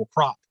agricultural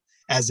crop,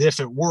 as if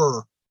it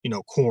were,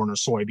 corn or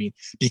soybean,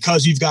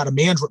 because you've got a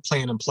management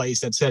plan in place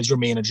that says you're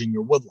managing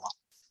your woodlot.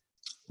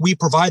 we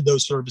provide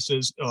those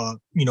services,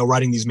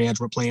 writing these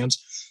management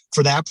plans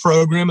for that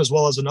program, as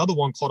well as another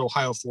one called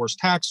Ohio Forest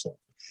Tax Form.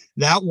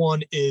 That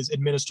one is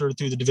administered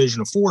through the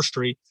Division of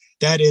Forestry.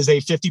 That is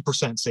a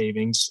 50%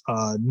 savings,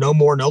 no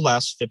more, no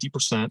less,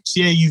 50%.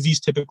 CAUV is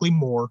typically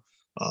more.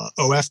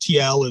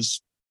 OFTL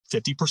is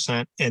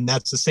 50%, and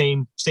that's the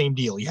same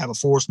deal. You have a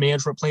forest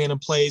management plan in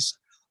place.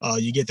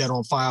 You get that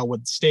on file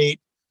with the state.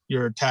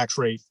 Your tax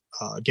rate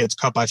gets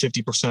cut by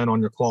 50%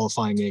 on your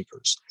qualifying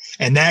acres,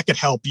 and that could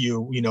help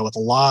you, with a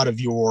lot of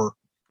your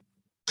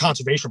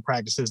conservation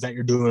practices that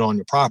you're doing on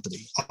your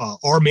property.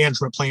 Our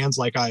management plans,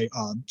 like I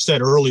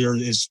said earlier,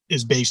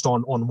 is based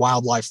on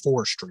wildlife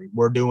forestry.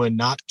 We're doing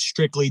not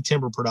strictly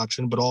timber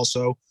production, but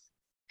also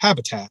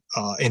habitat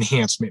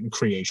enhancement and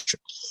creation.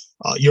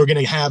 You're going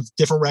to have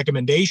different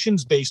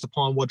recommendations based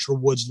upon what your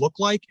woods look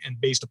like and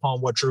based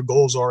upon what your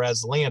goals are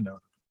as the landowner.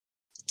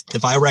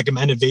 If I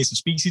recommend invasive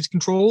species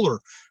control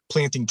or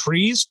planting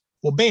trees,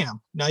 well, bam,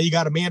 now you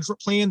got a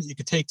management plan that you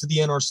could take to the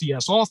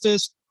NRCS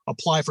office,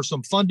 apply for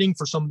some funding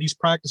for some of these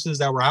practices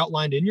that were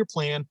outlined in your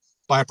plan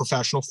by a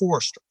professional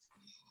forester,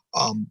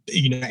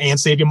 and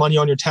save you money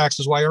on your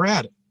taxes while you're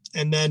at it.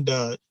 And then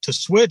to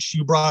switch,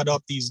 you brought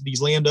up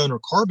these landowner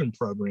carbon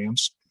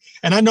programs.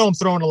 And I know I'm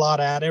throwing a lot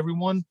at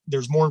everyone.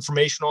 There's more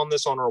information on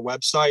this on our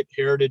website,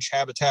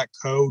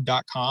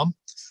 heritagehabitatco.com.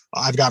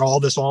 I've got all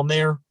this on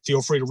there.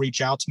 Feel free to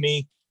reach out to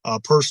me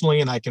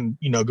personally, and I can,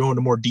 go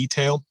into more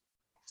detail.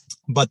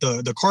 But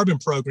the carbon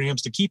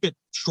programs, to keep it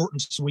short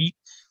and sweet,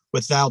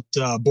 without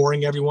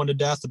boring everyone to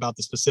death about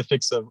the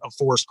specifics of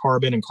forest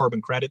carbon and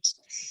carbon credits,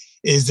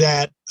 is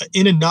that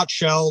in a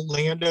nutshell,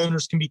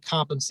 landowners can be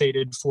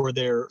compensated for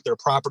their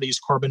property's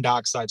carbon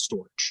dioxide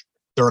storage.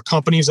 There are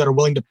companies that are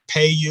willing to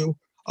pay you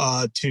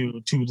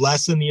to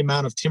lessen the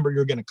amount of timber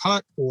you're going to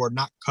cut, or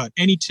not cut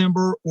any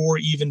timber, or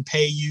even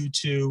pay you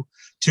to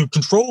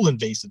control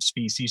invasive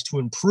species to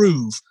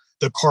improve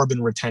the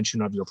carbon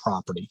retention of your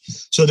property.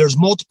 So there's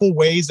multiple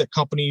ways that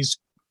companies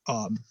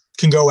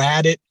can go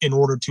at it in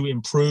order to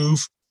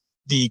improve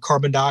the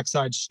carbon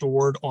dioxide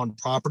stored on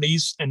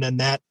properties. And then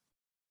that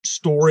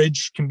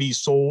storage can be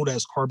sold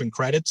as carbon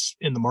credits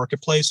in the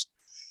marketplace.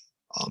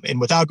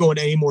 And without going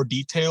into any more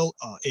detail,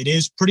 it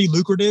is pretty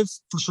lucrative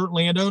for certain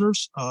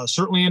landowners.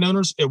 Certain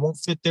landowners, it won't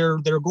fit their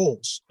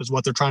goals, is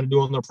what they're trying to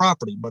do on their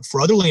property. But for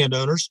other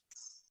landowners,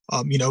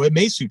 it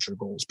may suit your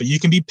goals. But you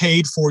can be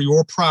paid for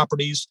your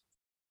property's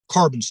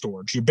carbon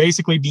storage. You're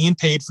basically being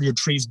paid for your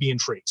trees being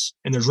trees.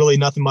 And there's really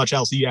nothing much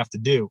else you have to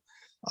do.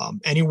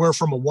 Anywhere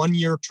from a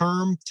 1-year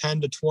term,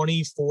 10 to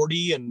 20,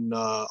 40, and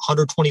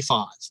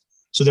 125.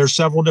 So there's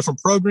several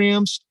different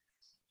programs.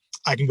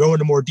 I can go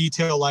into more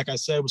detail, like I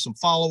said, with some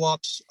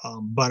follow-ups,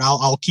 but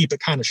I'll keep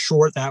it kind of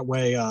short. That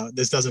way,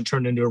 this doesn't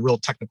turn into a real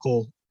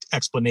technical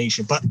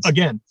explanation. But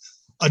again,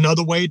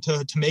 another way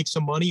to make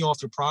some money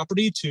off your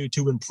property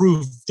to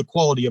improve the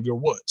quality of your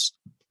woods.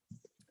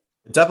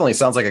 It definitely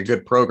sounds like a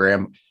good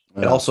program.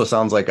 It also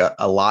sounds like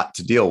a lot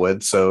to deal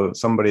with. So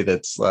somebody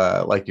that's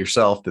like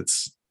yourself,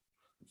 that's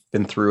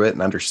been through it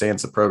and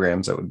understands the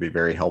programs, that would be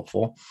very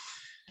helpful.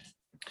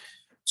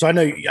 So I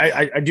know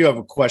I do have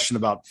a question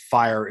about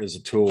fire as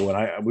a tool,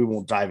 and we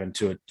won't dive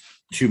into it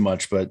too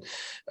much, but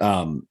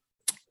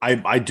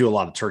I do a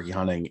lot of turkey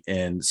hunting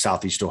in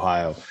Southeast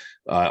Ohio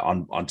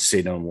on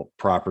state-owned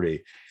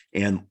property.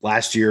 And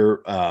last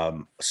year, a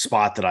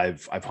spot that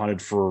I've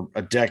hunted for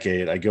a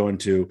decade, I go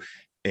into,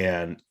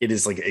 and it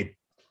is like a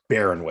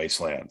barren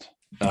wasteland.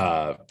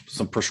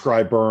 Some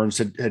prescribed burns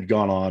had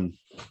gone on,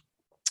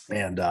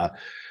 and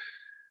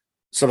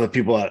some of the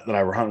people that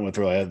I were hunting with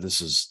were like,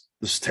 this is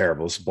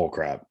terrible. This is bull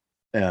crap.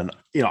 And,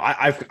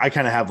 I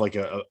kind of have like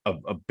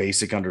a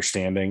basic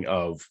understanding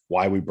of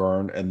why we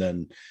burn. And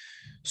then,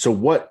 so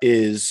what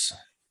is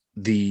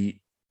when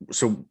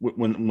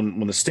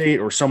the state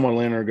or someone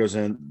landowner goes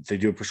in, they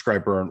do a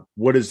prescribed burn,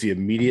 what is the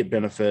immediate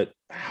benefit?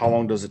 How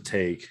long does it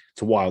take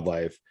to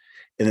wildlife?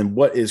 And then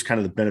what is kind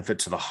of the benefit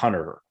to the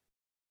hunter,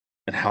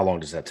 and how long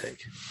does that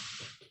take?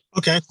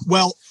 Okay.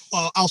 Well,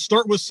 I'll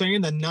start with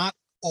saying that not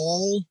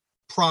all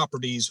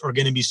properties are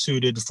going to be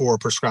suited for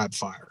prescribed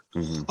fire.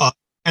 Mm-hmm.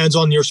 Depends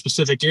on your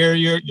specific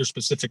area, your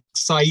specific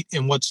site,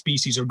 and what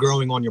species are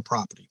growing on your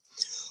property.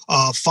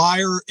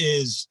 Fire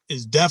is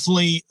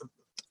definitely,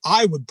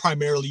 I would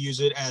primarily use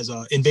it as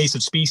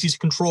invasive species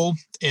control,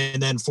 and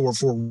then for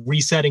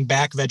resetting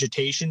back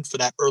vegetation for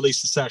that early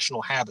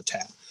successional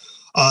habitat.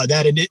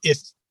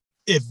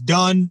 If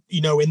done,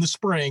 in the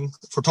spring,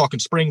 if we're talking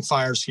spring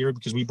fires here,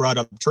 because we brought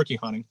up turkey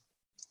hunting,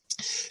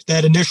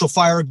 that initial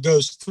fire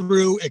goes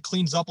through, it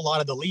cleans up a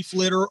lot of the leaf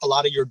litter, a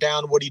lot of your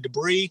down woody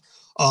debris.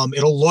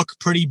 It'll look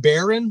pretty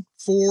barren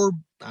for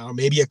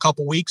maybe a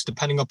couple weeks,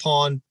 depending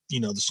upon,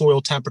 the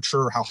soil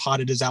temperature, how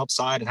hot it is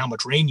outside, and how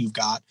much rain you've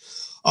got.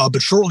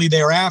 But shortly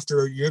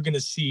thereafter, you're going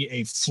to see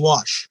a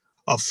flush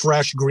of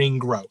fresh green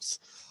growth,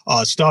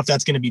 stuff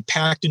that's going to be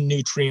packed in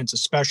nutrients,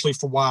 especially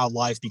for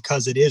wildlife,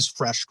 because it is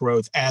fresh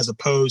growth, as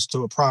opposed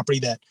to a property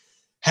that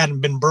hadn't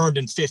been burned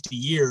in 50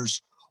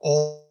 years.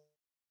 All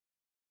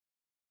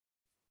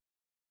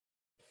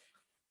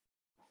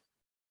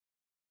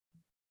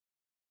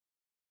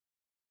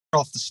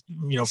off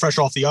the, fresh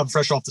off the oven,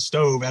 fresh off the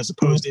stove, as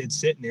opposed to it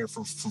sitting there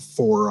for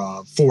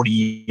 40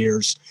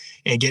 years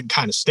and getting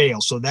kind of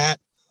stale. So that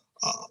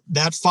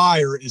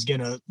fire is going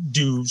to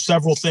do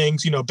several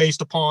things,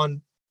 based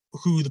upon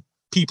who the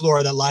people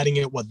are that lighting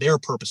it, what their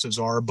purposes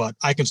are. But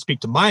I can speak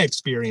to my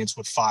experience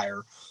with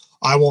fire.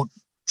 I won't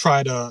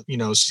try to,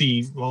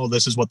 see, well,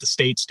 this is what the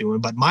state's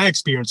doing. But my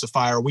experience of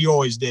fire, we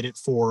always did it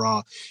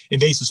for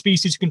invasive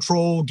species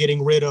control,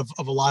 getting rid of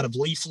a lot of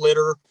leaf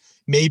litter.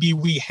 Maybe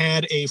we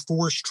had a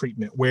forest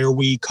treatment where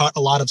we cut a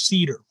lot of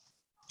cedar,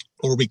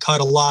 or we cut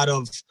a lot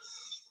of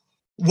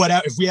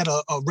whatever. If we had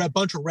a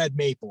bunch of red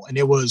maple and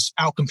it was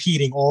out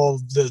competing all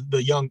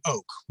the young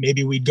oak,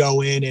 maybe we'd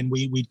go in and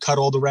we'd cut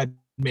all the red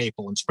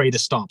maple and spray the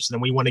stumps. And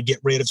then we want to get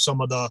rid of some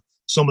of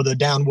the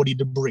down woody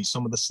debris,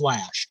 some of the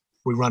slash.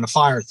 We run a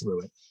fire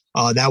through it.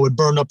 That would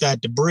burn up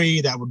that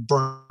debris. That would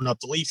burn up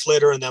the leaf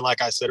litter. And then,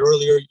 like I said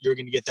earlier, you're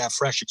going to get that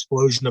fresh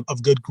explosion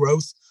of good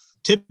growth.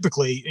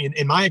 Typically,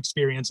 in my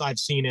experience, I've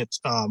seen it,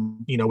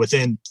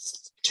 within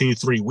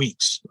 2-3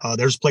 weeks.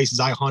 There's places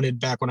I hunted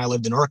back when I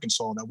lived in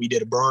Arkansas that we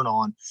did a burn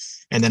on,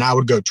 and then I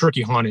would go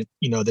turkey hunt it,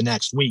 the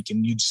next week,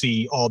 and you'd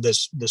see all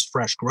this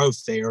fresh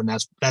growth there. And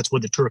that's where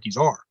the turkeys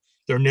are.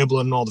 They're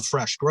nibbling all the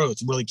fresh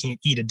growth. You really can't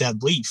eat a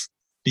dead leaf,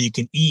 but you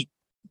can eat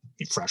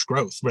fresh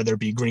growth, whether it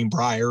be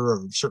greenbrier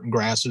or certain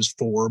grasses,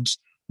 forbs,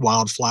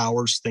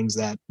 wildflowers, things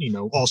that,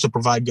 also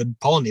provide good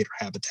pollinator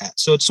habitat.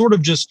 So it sort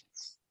of just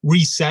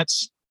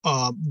resets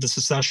the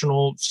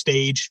successional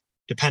stage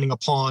depending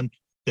upon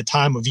the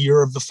time of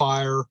year of the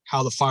fire,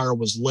 how the fire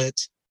was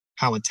lit,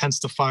 how intense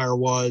the fire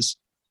was.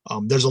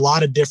 There's a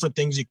lot of different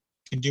things you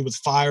can do with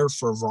fire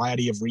for a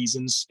variety of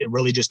reasons. It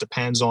really just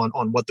depends on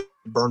what the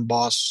burn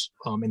boss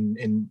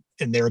and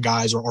their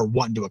guys are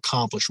wanting to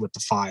accomplish with the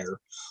fire.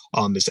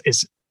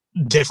 It's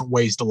different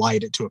ways to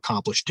light it to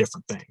accomplish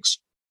different things.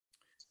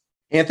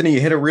 Anthony, you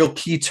hit a real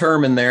key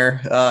term in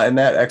there in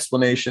that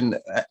explanation.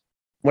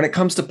 When it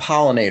comes to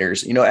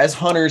pollinators, as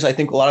hunters, I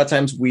think a lot of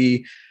times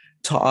we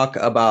talk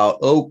about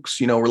oaks,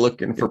 we're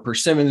looking for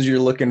persimmons, you're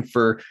looking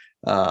for,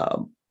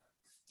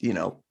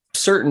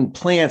 certain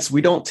plants.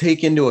 We don't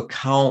take into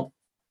account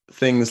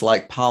things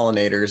like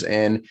pollinators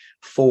and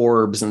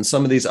forbs and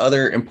some of these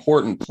other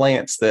important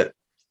plants that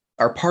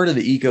are part of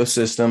the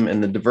ecosystem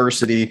and the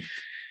diversity.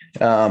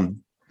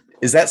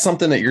 Is that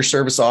something that your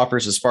service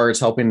offers as far as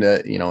helping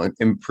to,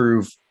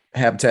 improve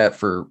habitat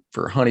for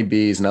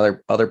honeybees and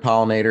other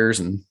pollinators?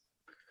 And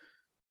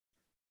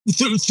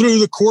through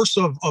the course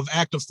of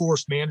active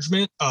forest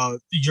management,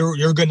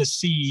 you're going to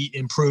see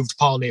improved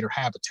pollinator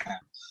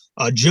habitat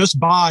just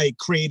by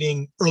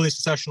creating early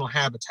successional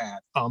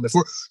habitat. If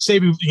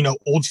we're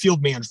old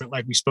field management,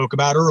 like we spoke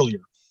about earlier,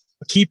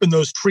 keeping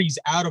those trees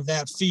out of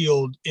that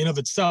field in of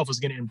itself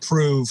is going to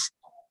improve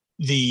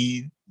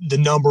the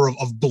number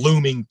of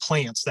blooming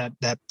plants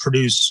that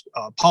produce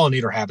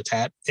pollinator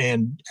habitat.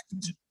 And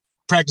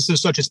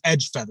practices such as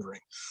edge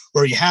feathering,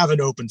 where you have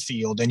an open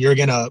field and you're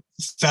going to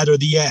feather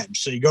the edge.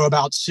 So you go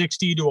about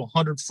 60 to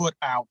 100 foot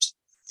out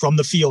from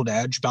the field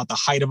edge, about the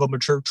height of a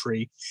mature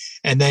tree.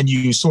 And then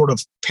you sort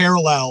of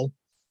parallel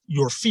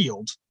your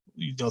field.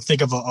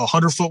 Think of a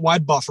 100-foot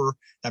wide buffer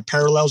that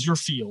parallels your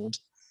field.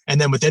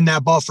 And then within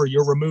that buffer,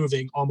 you're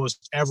removing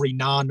almost every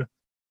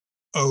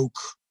non-oak,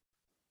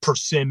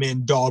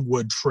 persimmon,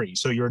 dogwood tree.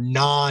 So your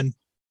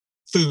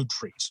non-food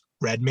trees.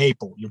 Red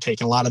maple, you're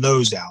taking a lot of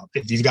those out.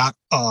 If you've got,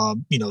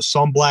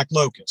 some black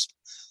locust,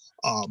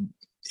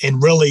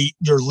 and really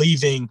you're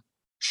leaving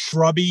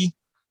shrubby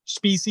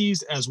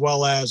species as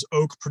well as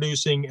oak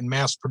producing and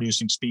mass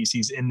producing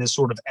species in this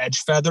sort of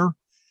edge feather.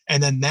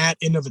 And then that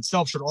in of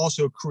itself should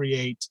also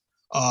create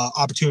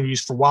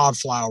opportunities for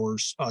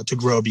wildflowers to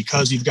grow,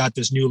 because you've got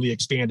this newly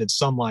expanded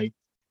sunlight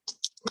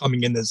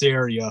coming in this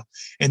area.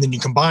 And then you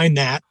combine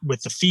that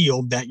with the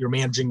field that you're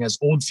managing as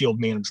old field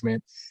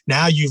management.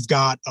 Now you've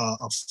got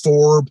a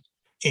forb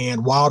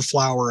and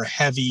wildflower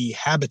heavy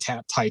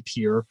habitat type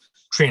here,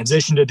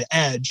 transition to the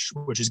edge,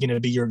 which is going to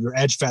be your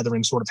edge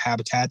feathering sort of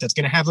habitat. That's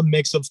going to have a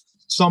mix of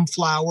some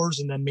flowers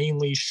and then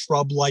mainly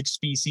shrub-like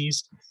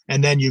species.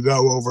 And then you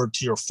go over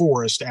to your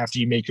forest after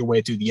you make your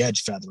way through the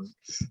edge feathering.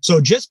 So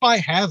just by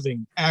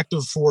having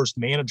active forest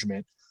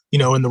management,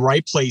 in the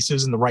right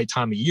places in the right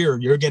time of year,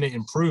 you're going to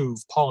improve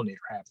pollinator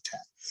habitat.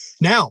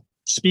 Now,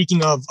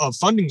 speaking of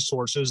funding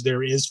sources,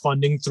 there is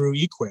funding through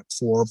EQIP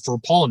for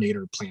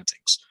pollinator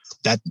plantings.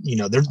 That,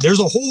 there's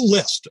a whole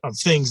list of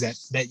things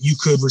that you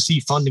could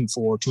receive funding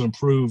for to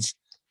improve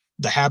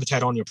the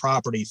habitat on your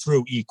property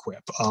through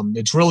EQIP.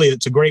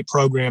 It's a great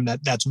program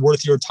that's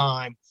worth your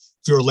time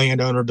if you're a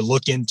landowner to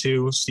look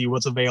into, see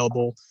what's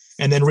available,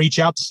 and then reach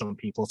out to some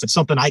people. If it's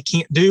something I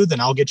can't do,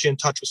 then I'll get you in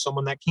touch with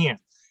someone that can.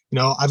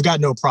 I've got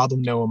no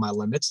problem knowing my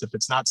limits. If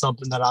it's not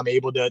something that I'm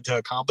able to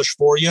accomplish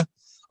for you,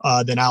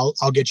 then I'll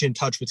get you in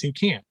touch with who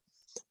can.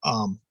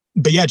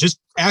 But yeah, just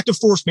active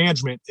forest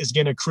management is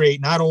going to create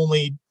not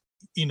only,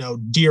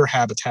 deer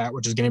habitat,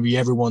 which is going to be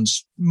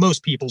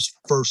most people's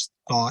first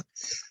thought.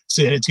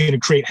 So it's going to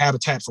create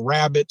habitat for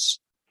rabbits.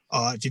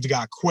 If you've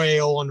got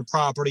quail on the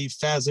property,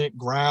 pheasant,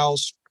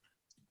 grouse,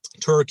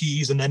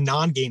 turkeys, and then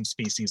non-game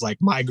species like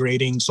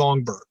migrating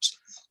songbirds.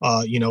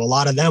 A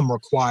lot of them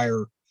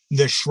require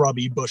this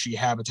shrubby, bushy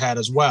habitat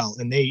as well.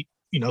 And they,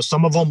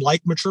 some of them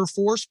like mature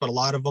forest, but a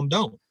lot of them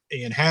don't.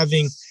 And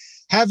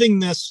having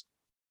this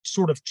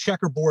sort of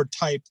checkerboard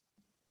type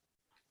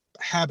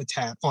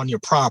habitat on your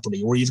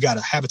property, where you've got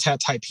a habitat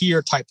type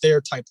here, type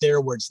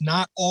there, where it's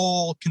not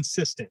all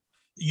consistent.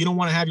 You don't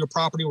want to have your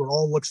property where it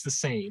all looks the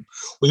same.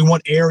 We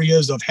want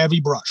areas of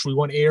heavy brush. We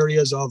want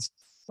areas of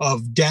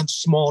dense,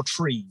 small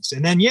trees.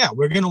 And then,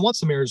 we're going to want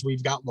some areas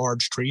we've got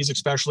large trees,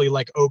 especially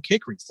like oak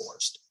hickory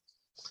forest.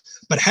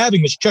 But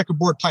having this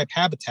checkerboard type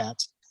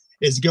habitat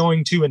is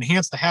going to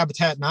enhance the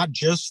habitat, not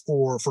just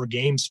for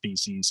game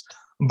species,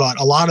 but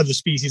a lot of the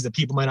species that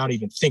people might not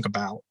even think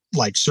about,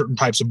 like certain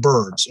types of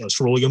birds,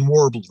 cerulean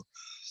warbler,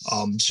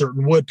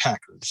 certain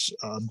woodpeckers,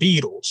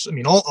 beetles. I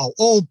mean,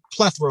 all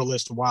plethora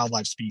list of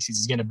wildlife species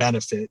is going to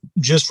benefit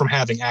just from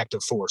having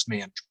active forest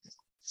management.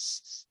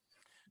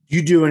 Do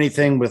you do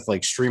anything with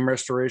like stream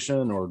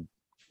restoration or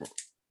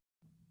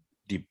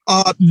deep?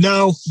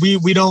 No,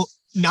 we don't.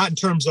 Not in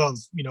terms of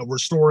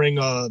restoring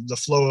the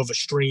flow of a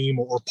stream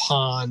or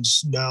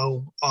ponds.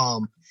 No.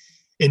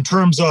 In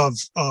terms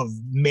of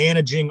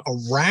managing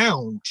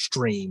around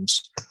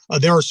streams,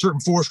 there are certain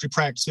forestry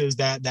practices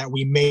that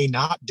we may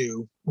not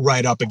do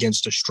right up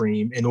against a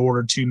stream in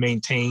order to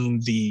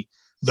maintain the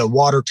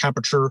water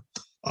temperature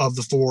of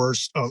the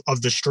forest,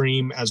 of the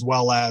stream, as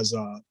well as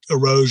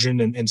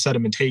erosion and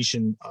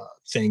sedimentation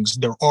things.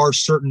 There are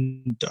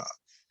certain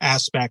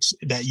aspects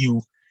that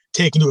you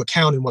take into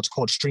account in what's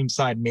called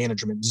streamside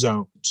management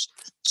zones.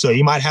 So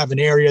you might have an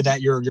area that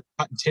you're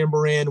cutting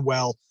timber in.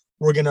 Well,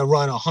 we're going to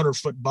run a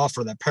 100-foot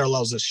buffer that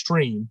parallels the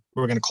stream.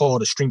 We're going to call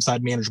it a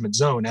streamside management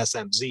zone,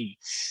 SMZ,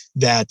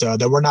 that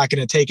we're not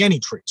going to take any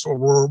trees, or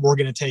we're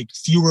going to take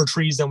fewer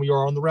trees than we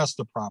are on the rest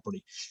of the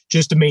property,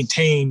 just to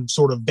maintain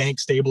sort of bank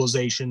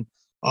stabilization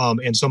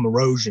and some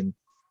erosion,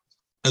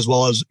 as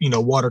well as,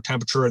 water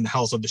temperature and the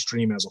health of the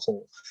stream as a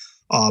whole.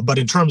 But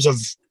in terms of,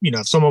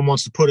 if someone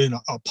wants to put in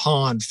a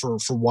pond for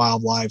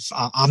wildlife,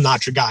 I'm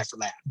not your guy for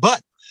that.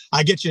 But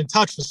I get you in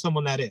touch with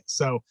someone that is.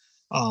 So,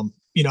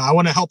 I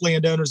want to help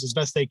landowners as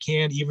best they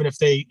can, even if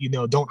they,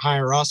 don't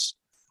hire us.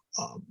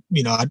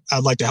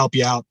 I'd like to help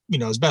you out,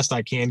 as best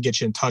I can,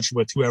 get you in touch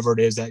with whoever it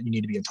is that you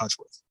need to be in touch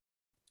with.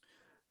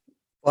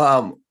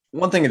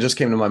 One thing that just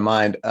came to my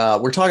mind,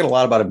 we're talking a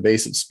lot about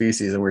invasive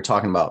species, and we're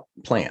talking about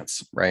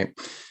plants, right?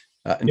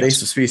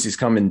 Invasive species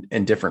come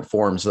in different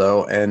forms,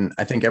 though. And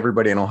I think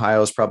everybody in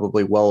Ohio is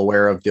probably well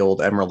aware of the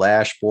old emerald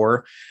ash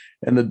borer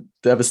and the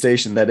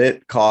devastation that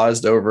it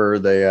caused over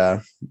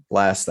the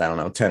last,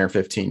 10 or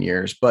 15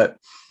 years. But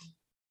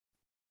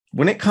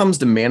when it comes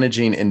to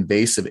managing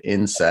invasive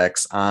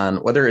insects, on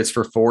whether it's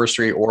for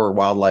forestry or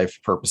wildlife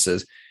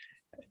purposes,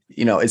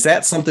 is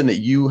that something that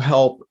you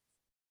help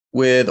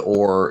with,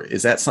 or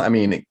is that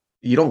something,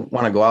 you don't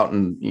want to go out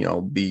and,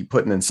 be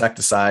putting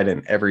insecticide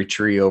in every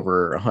tree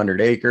over 100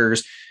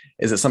 acres.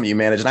 Is it something you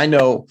manage? And I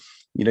know,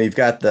 you've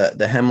got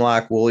the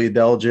hemlock woolly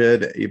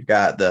adelgid, you've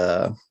got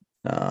the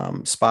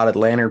spotted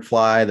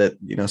lanternfly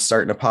that,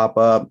 starting to pop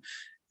up.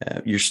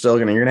 You're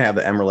going to have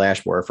the emerald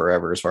ash borer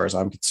forever, as far as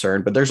I'm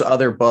concerned, but there's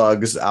other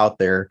bugs out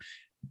there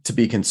to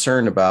be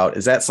concerned about.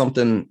 Is that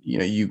something,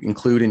 you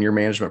include in your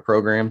management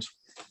programs?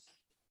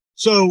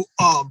 So,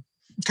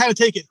 kind of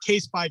take it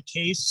case by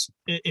case.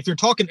 If you're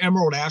talking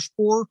emerald ash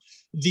borer,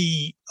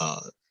 the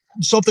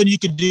something you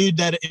could do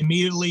that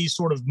immediately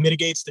sort of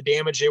mitigates the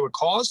damage it would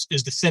cause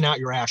is to thin out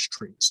your ash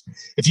trees.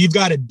 If you've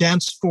got a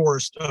dense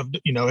forest of,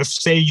 if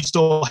say you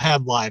still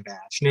have live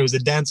ash and it was a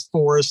dense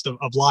forest of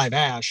live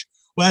ash,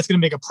 well, that's going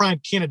to make a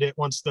prime candidate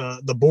once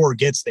the borer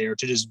gets there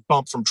to just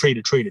bump from tree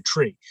to tree to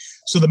tree.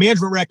 So the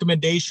management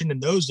recommendation in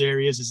those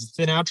areas is to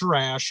thin out your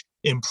ash,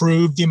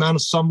 improve the amount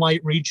of sunlight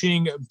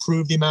reaching,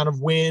 improve the amount of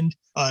wind.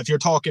 If you're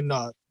talking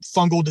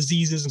fungal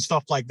diseases and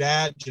stuff like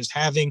that, just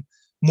having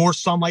more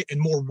sunlight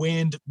and more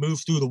wind move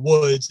through the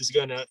woods is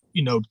going to,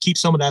 keep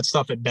some of that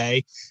stuff at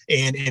bay.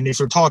 And if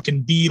you're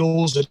talking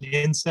beetles and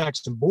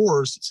insects and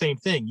borers, same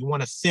thing. You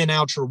want to thin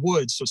out your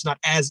woods so it's not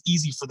as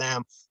easy for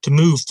them to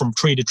move from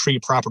tree to tree,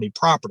 property to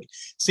property.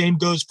 Same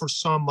goes for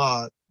some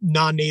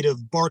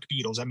non-native bark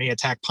beetles that may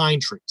attack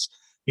pine trees.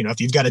 If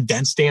you've got a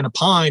dense stand of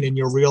pine and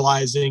you're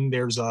realizing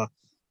there's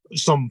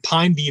some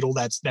pine beetle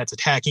that's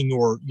attacking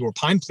your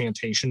pine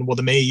plantation, well,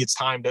 then maybe it's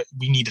time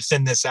we need to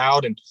thin this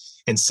out and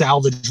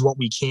salvage what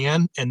we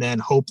can, and then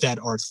hope that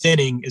our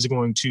thinning is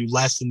going to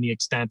lessen the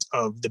extent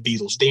of the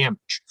beetle's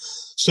damage.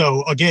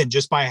 So again,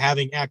 just by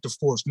having active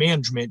forest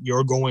management,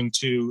 you're going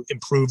to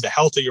improve the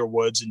health of your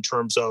woods in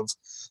terms of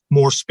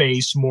more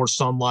space, more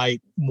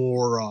sunlight,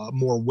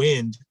 more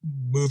wind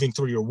moving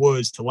through your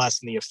woods to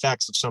lessen the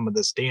effects of some of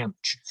this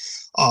damage.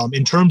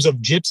 In terms of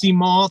gypsy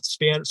moth,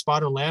 spotted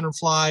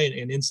lanternfly,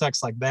 and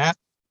insects like that,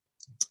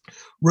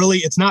 really,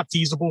 it's not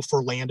feasible for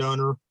a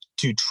landowner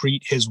to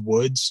treat his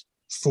woods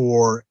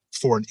for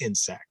an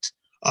insect.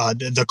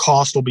 The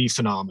cost will be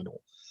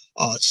phenomenal.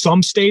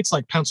 Some states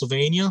like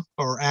Pennsylvania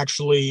are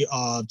actually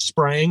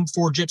spraying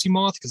for gypsy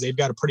moth because they've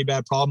got a pretty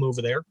bad problem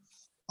over there.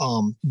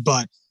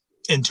 But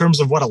In terms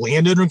of what a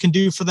landowner can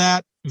do for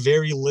that,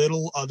 very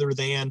little other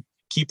than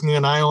keeping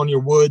an eye on your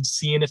woods,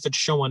 seeing if it's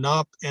showing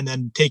up, and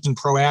then taking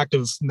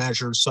proactive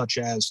measures such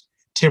as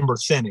timber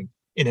thinning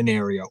in an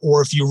area.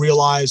 Or if you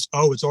realize,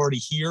 oh, it's already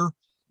here,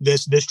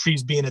 this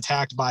tree's being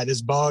attacked by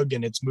this bug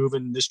and it's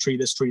moving this tree,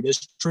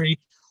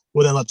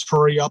 well, then let's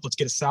hurry up. Let's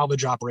get a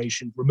salvage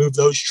operation, remove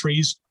those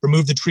trees,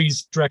 remove the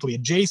trees directly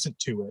adjacent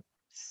to it.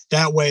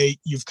 That way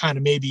you've kind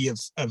of maybe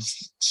have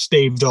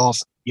staved off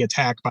the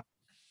attack.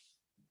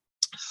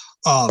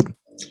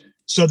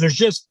 So there's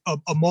just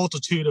a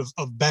multitude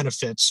of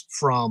benefits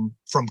from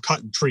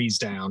cutting trees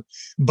down.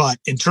 But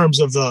in terms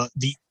of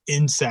the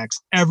insects,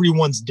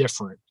 everyone's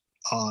different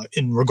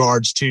in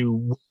regards to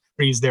what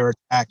trees they're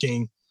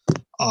attacking,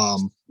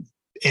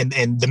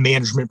 and the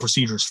management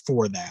procedures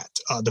for that.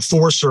 The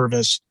Forest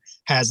Service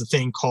has a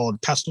thing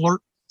called Pest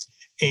Alert.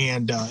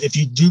 And if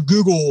you do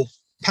Google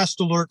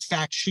Pest Alert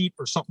fact sheet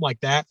or something like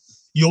that,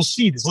 you'll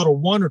see these little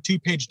 1 or 2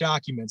 page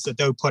documents that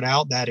they'll put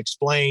out that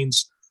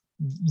explains,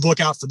 look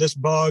out for this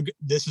bug.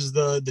 This is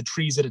the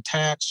trees it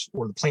attacks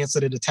or the plants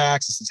that it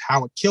attacks. This is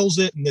how it kills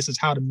it. And this is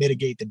how to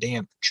mitigate the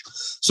damage.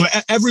 So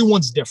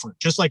everyone's different,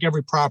 just like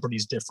every property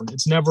is different.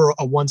 It's never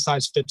a one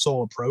size fits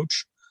all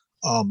approach.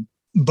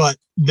 But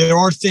there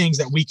are things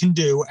that we can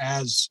do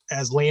as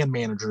land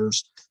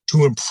managers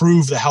to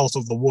improve the health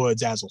of the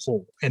woods as a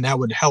whole. And that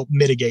would help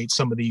mitigate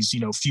some of these,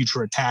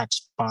 future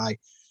attacks by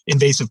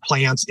invasive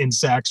plants,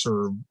 insects,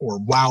 or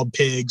wild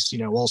pigs,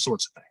 all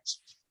sorts of things.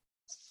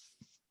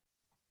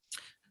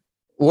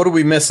 What are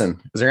we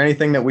missing? Is there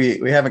anything that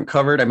we haven't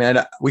covered? I mean,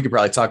 we could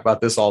probably talk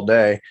about this all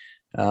day.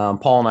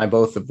 Paul and I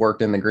both have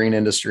worked in the green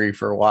industry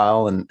for a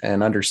while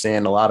and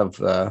understand a lot of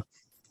the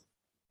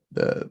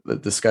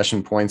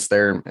discussion points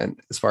there, and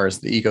as far as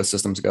the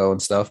ecosystems go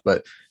and stuff.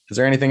 But is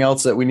there anything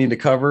else that we need to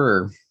cover,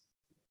 or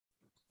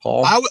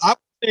Paul? I would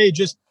say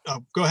just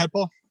go ahead,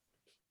 Paul.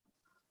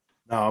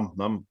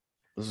 No,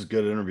 this is a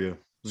good interview.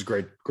 This is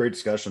great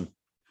discussion.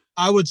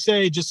 I would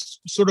say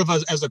just sort of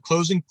as a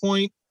closing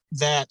point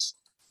that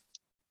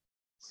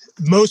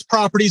most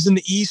properties in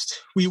the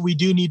East, we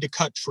do need to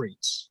cut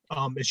trees.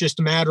 It's just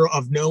a matter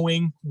of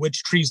knowing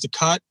which trees to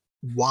cut,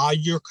 why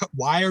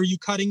are you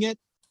cutting it,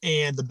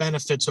 and the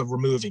benefits of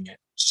removing it.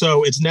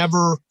 So it's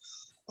never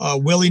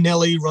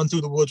willy-nilly run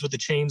through the woods with a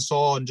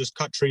chainsaw and just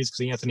cut trees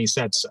because Anthony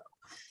said so.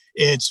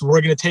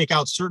 We're going to take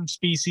out certain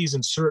species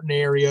in certain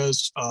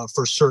areas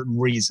for certain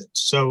reasons.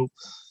 So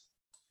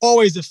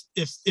always,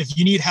 if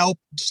you need help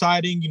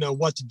deciding,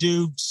 what to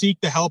do, seek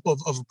the help of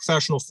a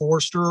professional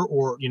forester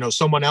or,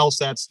 someone else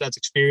that's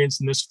experienced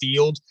in this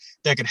field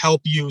that can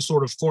help you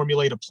sort of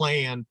formulate a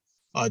plan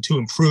to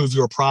improve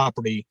your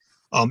property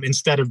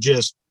instead of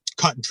just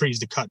cutting trees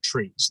to cut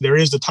trees. There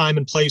is a time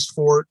and place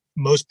for it.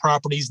 Most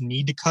properties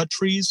need to cut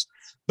trees,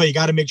 but you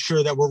got to make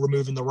sure that we're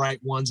removing the right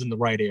ones in the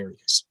right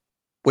areas.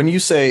 When you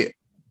say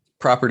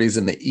properties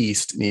in the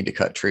East need to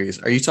cut trees,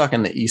 are you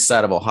talking the east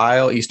side of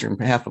Ohio, eastern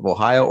half of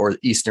Ohio, or the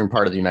eastern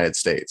part of the United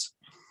States?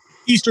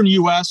 Eastern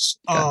U.S.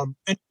 Okay.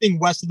 Anything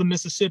west of the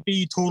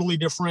Mississippi, totally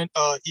different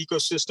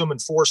ecosystem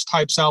and forest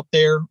types out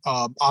there.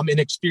 I'm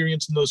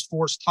inexperienced in those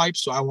forest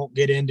types, so I won't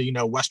get into,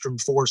 Western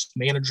forest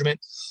management.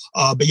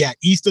 But yeah,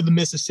 east of the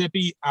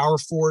Mississippi, our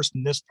forest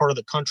in this part of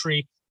the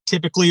country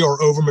typically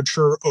are over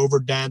mature, over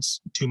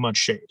dense, too much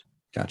shade.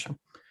 Gotcha.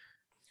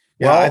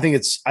 Yeah, Well, I think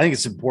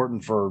it's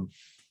important for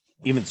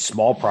even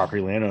small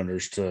property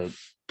landowners to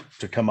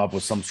come up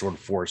with some sort of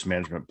forest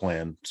management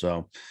plan.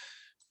 So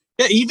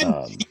yeah, even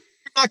you're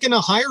not going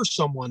to hire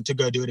someone to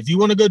go do it. If you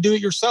want to go do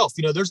it yourself,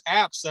 there's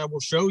apps that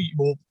will show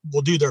you,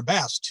 will do their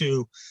best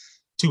to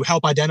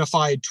help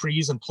identify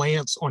trees and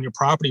plants on your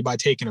property by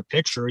taking a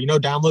picture.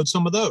 Download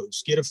some of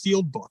those, get a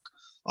field book,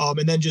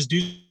 and then just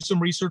do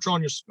some research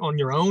on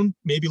your own.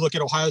 Maybe look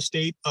at Ohio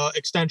State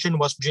Extension,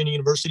 West Virginia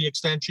University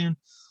Extension,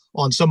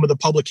 on some of the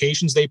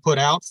publications they put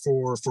out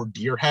for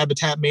deer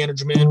habitat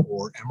management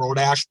or emerald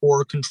ash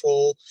borer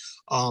control.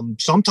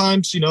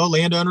 Sometimes,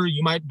 landowner,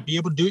 you might be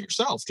able to do it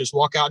yourself. Just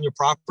walk out on your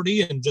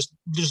property and just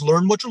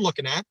learn what you're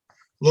looking at,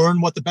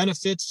 learn what the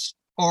benefits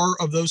are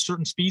of those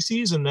certain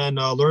species, and then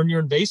learn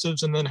your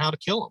invasives and then how to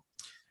kill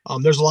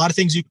them. There's a lot of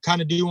things you can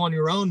kind of do on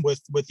your own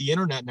with the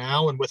internet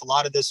now, and with a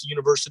lot of this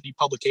university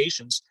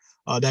publications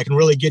that can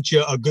really get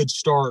you a good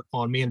start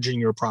on managing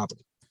your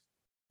property.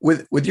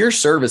 With your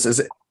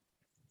service,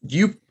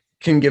 you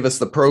can give us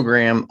the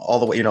program all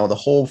the way, the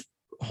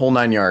whole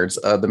 9 yards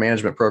of the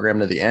management program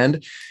to the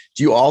end.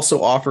 Do you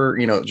also offer,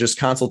 just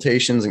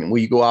consultations, and will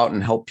you go out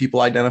and help people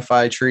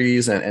identify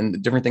trees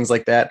and different things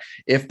like that?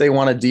 If they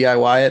want to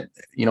DIY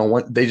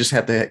it, they just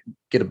have to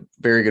get a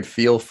very good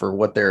feel for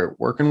what they're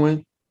working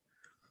with.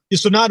 Yeah,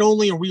 so not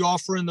only are we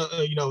offering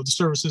the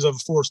services of a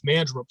forest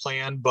management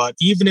plan, but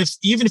even if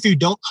you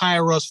don't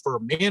hire us for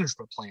a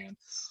management plan,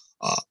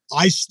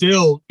 I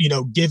still,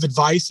 give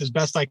advice as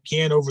best I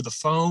can over the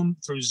phone,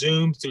 through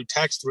Zoom, through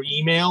text, through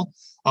email.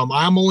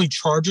 I'm only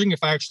charging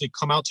if I actually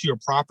come out to your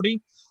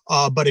property.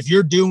 But if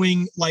you're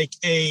doing like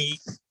a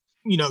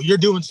you're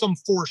doing some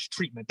forest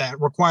treatment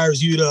that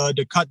requires you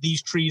to cut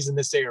these trees in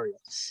this area.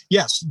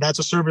 Yes, that's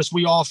a service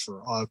we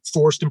offer.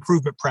 Forest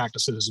improvement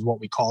practices is what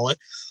we call it.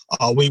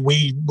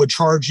 We would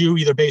charge you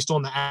either based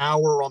on the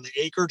hour or on the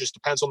acre, just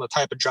depends on the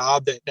type of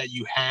job that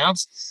you have.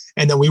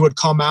 And then we would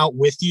come out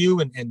with you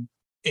and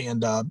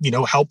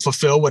help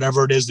fulfill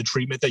whatever it is, the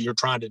treatment that you're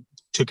trying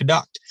to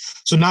conduct.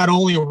 So not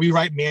only are we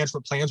writing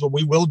management plans, but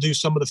we will do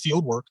some of the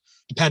field work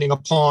depending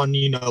upon,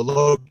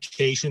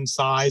 location,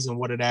 size, and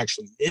what it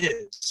actually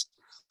is.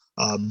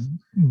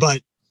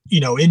 But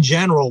in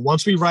general,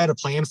 once we write a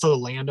plan for the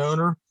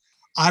landowner,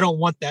 I don't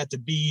want that to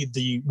be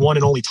the one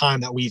and only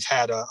time that we've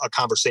had a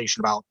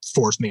conversation about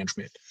forest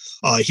management.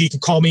 He can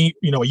call me,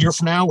 a year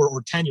from now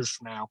or 10 years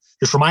from now.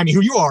 Just remind me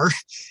who you are.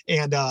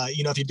 And,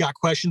 if you've got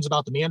questions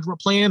about the management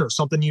plan or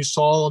something you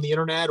saw on the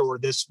internet or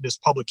this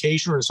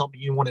publication or something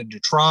you wanted to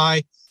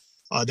try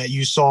that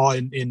you saw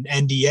in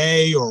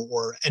NDA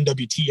or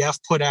NWTF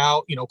put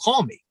out,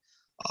 call me.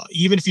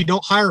 Even if you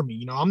don't hire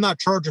me, I'm not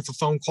charging for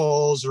phone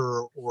calls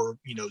or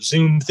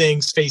Zoom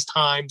things,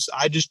 FaceTimes.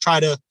 I just try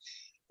to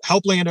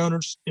help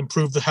landowners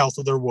improve the health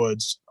of their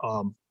woods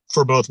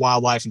for both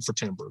wildlife and for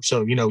timber.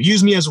 So,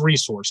 use me as a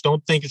resource.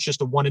 Don't think it's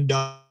just a one and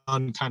done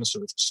kind of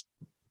service.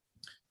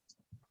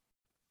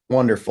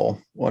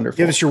 Wonderful.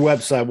 Give us your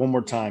website one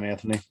more time,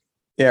 Anthony.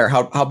 Yeah,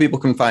 how people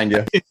can find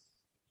you.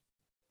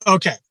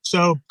 Okay,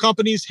 so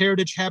company's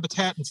Heritage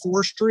Habitat and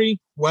Forestry.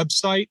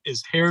 Website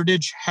is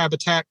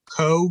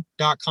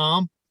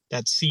heritagehabitatco.com.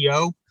 That's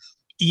CO.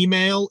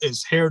 Email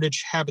is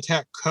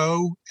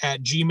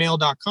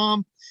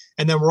heritagehabitatco@gmail.com.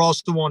 And then we're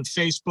also on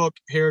Facebook,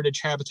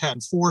 Heritage Habitat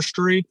and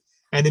Forestry.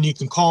 And then you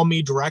can call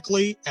me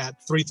directly at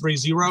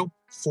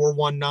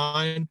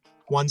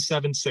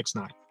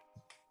 330-419-1769.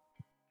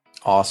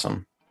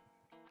 Awesome.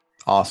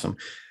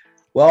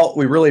 Well,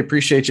 we really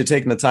appreciate you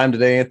taking the time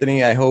today,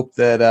 Anthony. I hope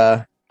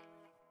that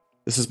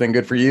this has been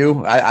good for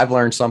you. I've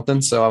learned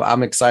something, so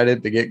I'm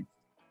excited to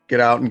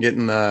get out and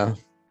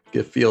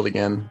get field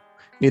again.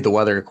 Need the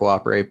weather to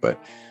cooperate,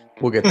 but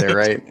we'll get there,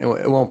 right?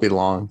 It won't be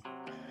long.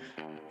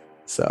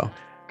 So,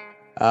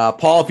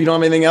 Paul, if you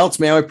don't have anything else,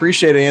 man, I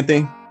appreciate it,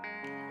 Anthony.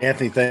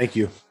 Anthony, thank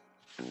you.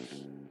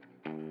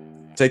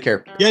 Take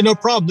care. Yeah, no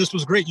problem. This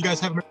was great. You guys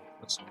have a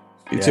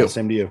You too.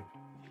 Same to you.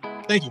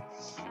 Thank you.